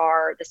that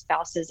are the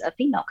spouses of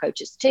female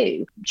coaches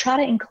too. Try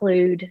to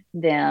include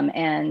them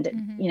and,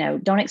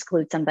 don't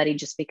exclude somebody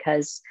just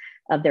because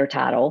of their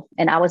title.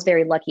 And I was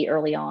very lucky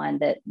early on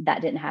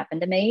that didn't happen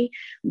to me,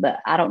 but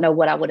I don't know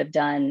what I would have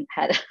done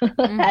had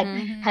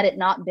it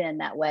not been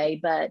that way.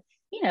 But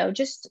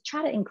just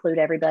try to include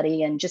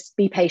everybody and just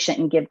be patient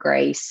and give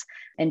grace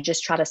and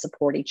just try to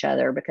support each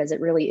other, because it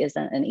really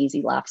isn't an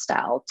easy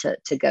lifestyle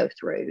to go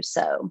through.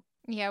 So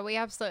Yeah, we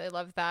absolutely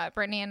love that.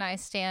 Brittany and I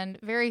stand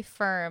very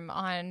firm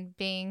on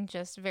being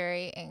just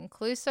very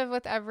inclusive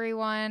with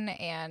everyone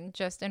and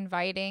just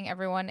inviting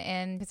everyone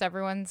in, because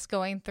everyone's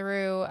going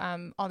through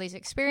all these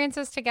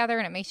experiences together,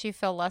 and it makes you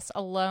feel less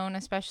alone,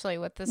 especially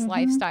with this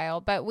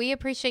lifestyle. But we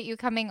appreciate you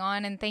coming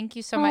on, and thank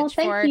you so much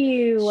for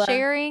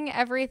sharing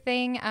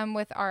everything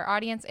with our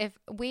audience. If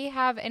we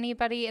have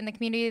anybody in the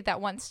community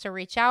that wants to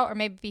reach out or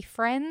maybe be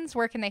friends,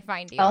 where can they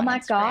find you? Oh my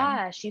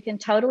gosh, you can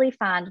totally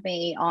find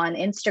me on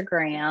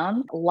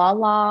Instagram,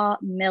 Lala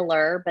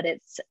Miller, but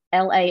it's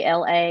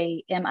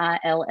LALAMILLR.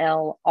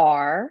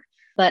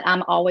 But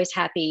I'm always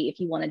happy if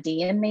you want to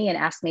DM me and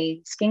ask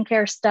me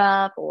skincare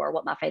stuff or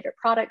what my favorite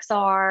products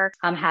are.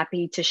 I'm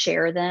happy to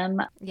share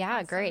them.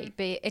 Yeah, great.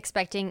 Be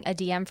expecting a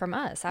DM from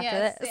us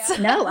after this. Yeah.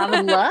 No, I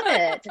would love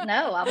it.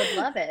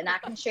 And I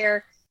can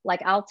share,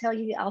 like, I'll tell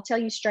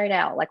you straight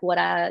out, like what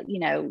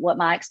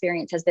my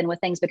experience has been with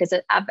things, because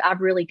I've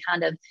really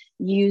kind of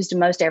used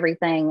most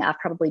everything. I've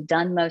probably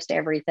done most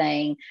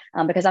everything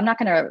because I'm not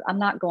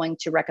going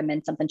to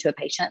recommend something to a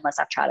patient unless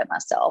I've tried it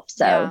myself.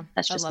 So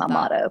that's just my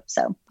motto.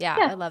 So yeah,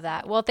 I love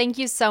that. Well, thank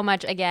you so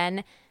much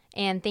again.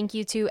 And thank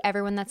you to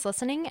everyone that's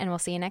listening, and we'll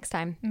see you next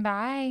time.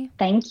 Bye.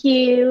 Thank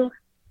you.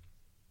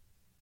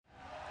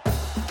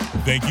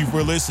 Thank you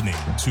for listening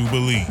to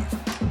Believe.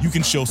 You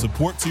can show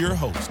support to your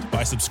host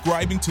by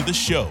subscribing to the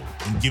show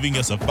and giving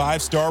us a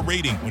 5-star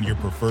rating on your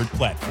preferred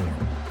platform.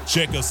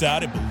 Check us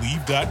out at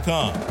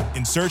Believe.com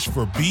and search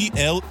for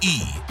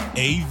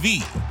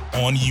BLEAV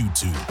on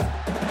YouTube.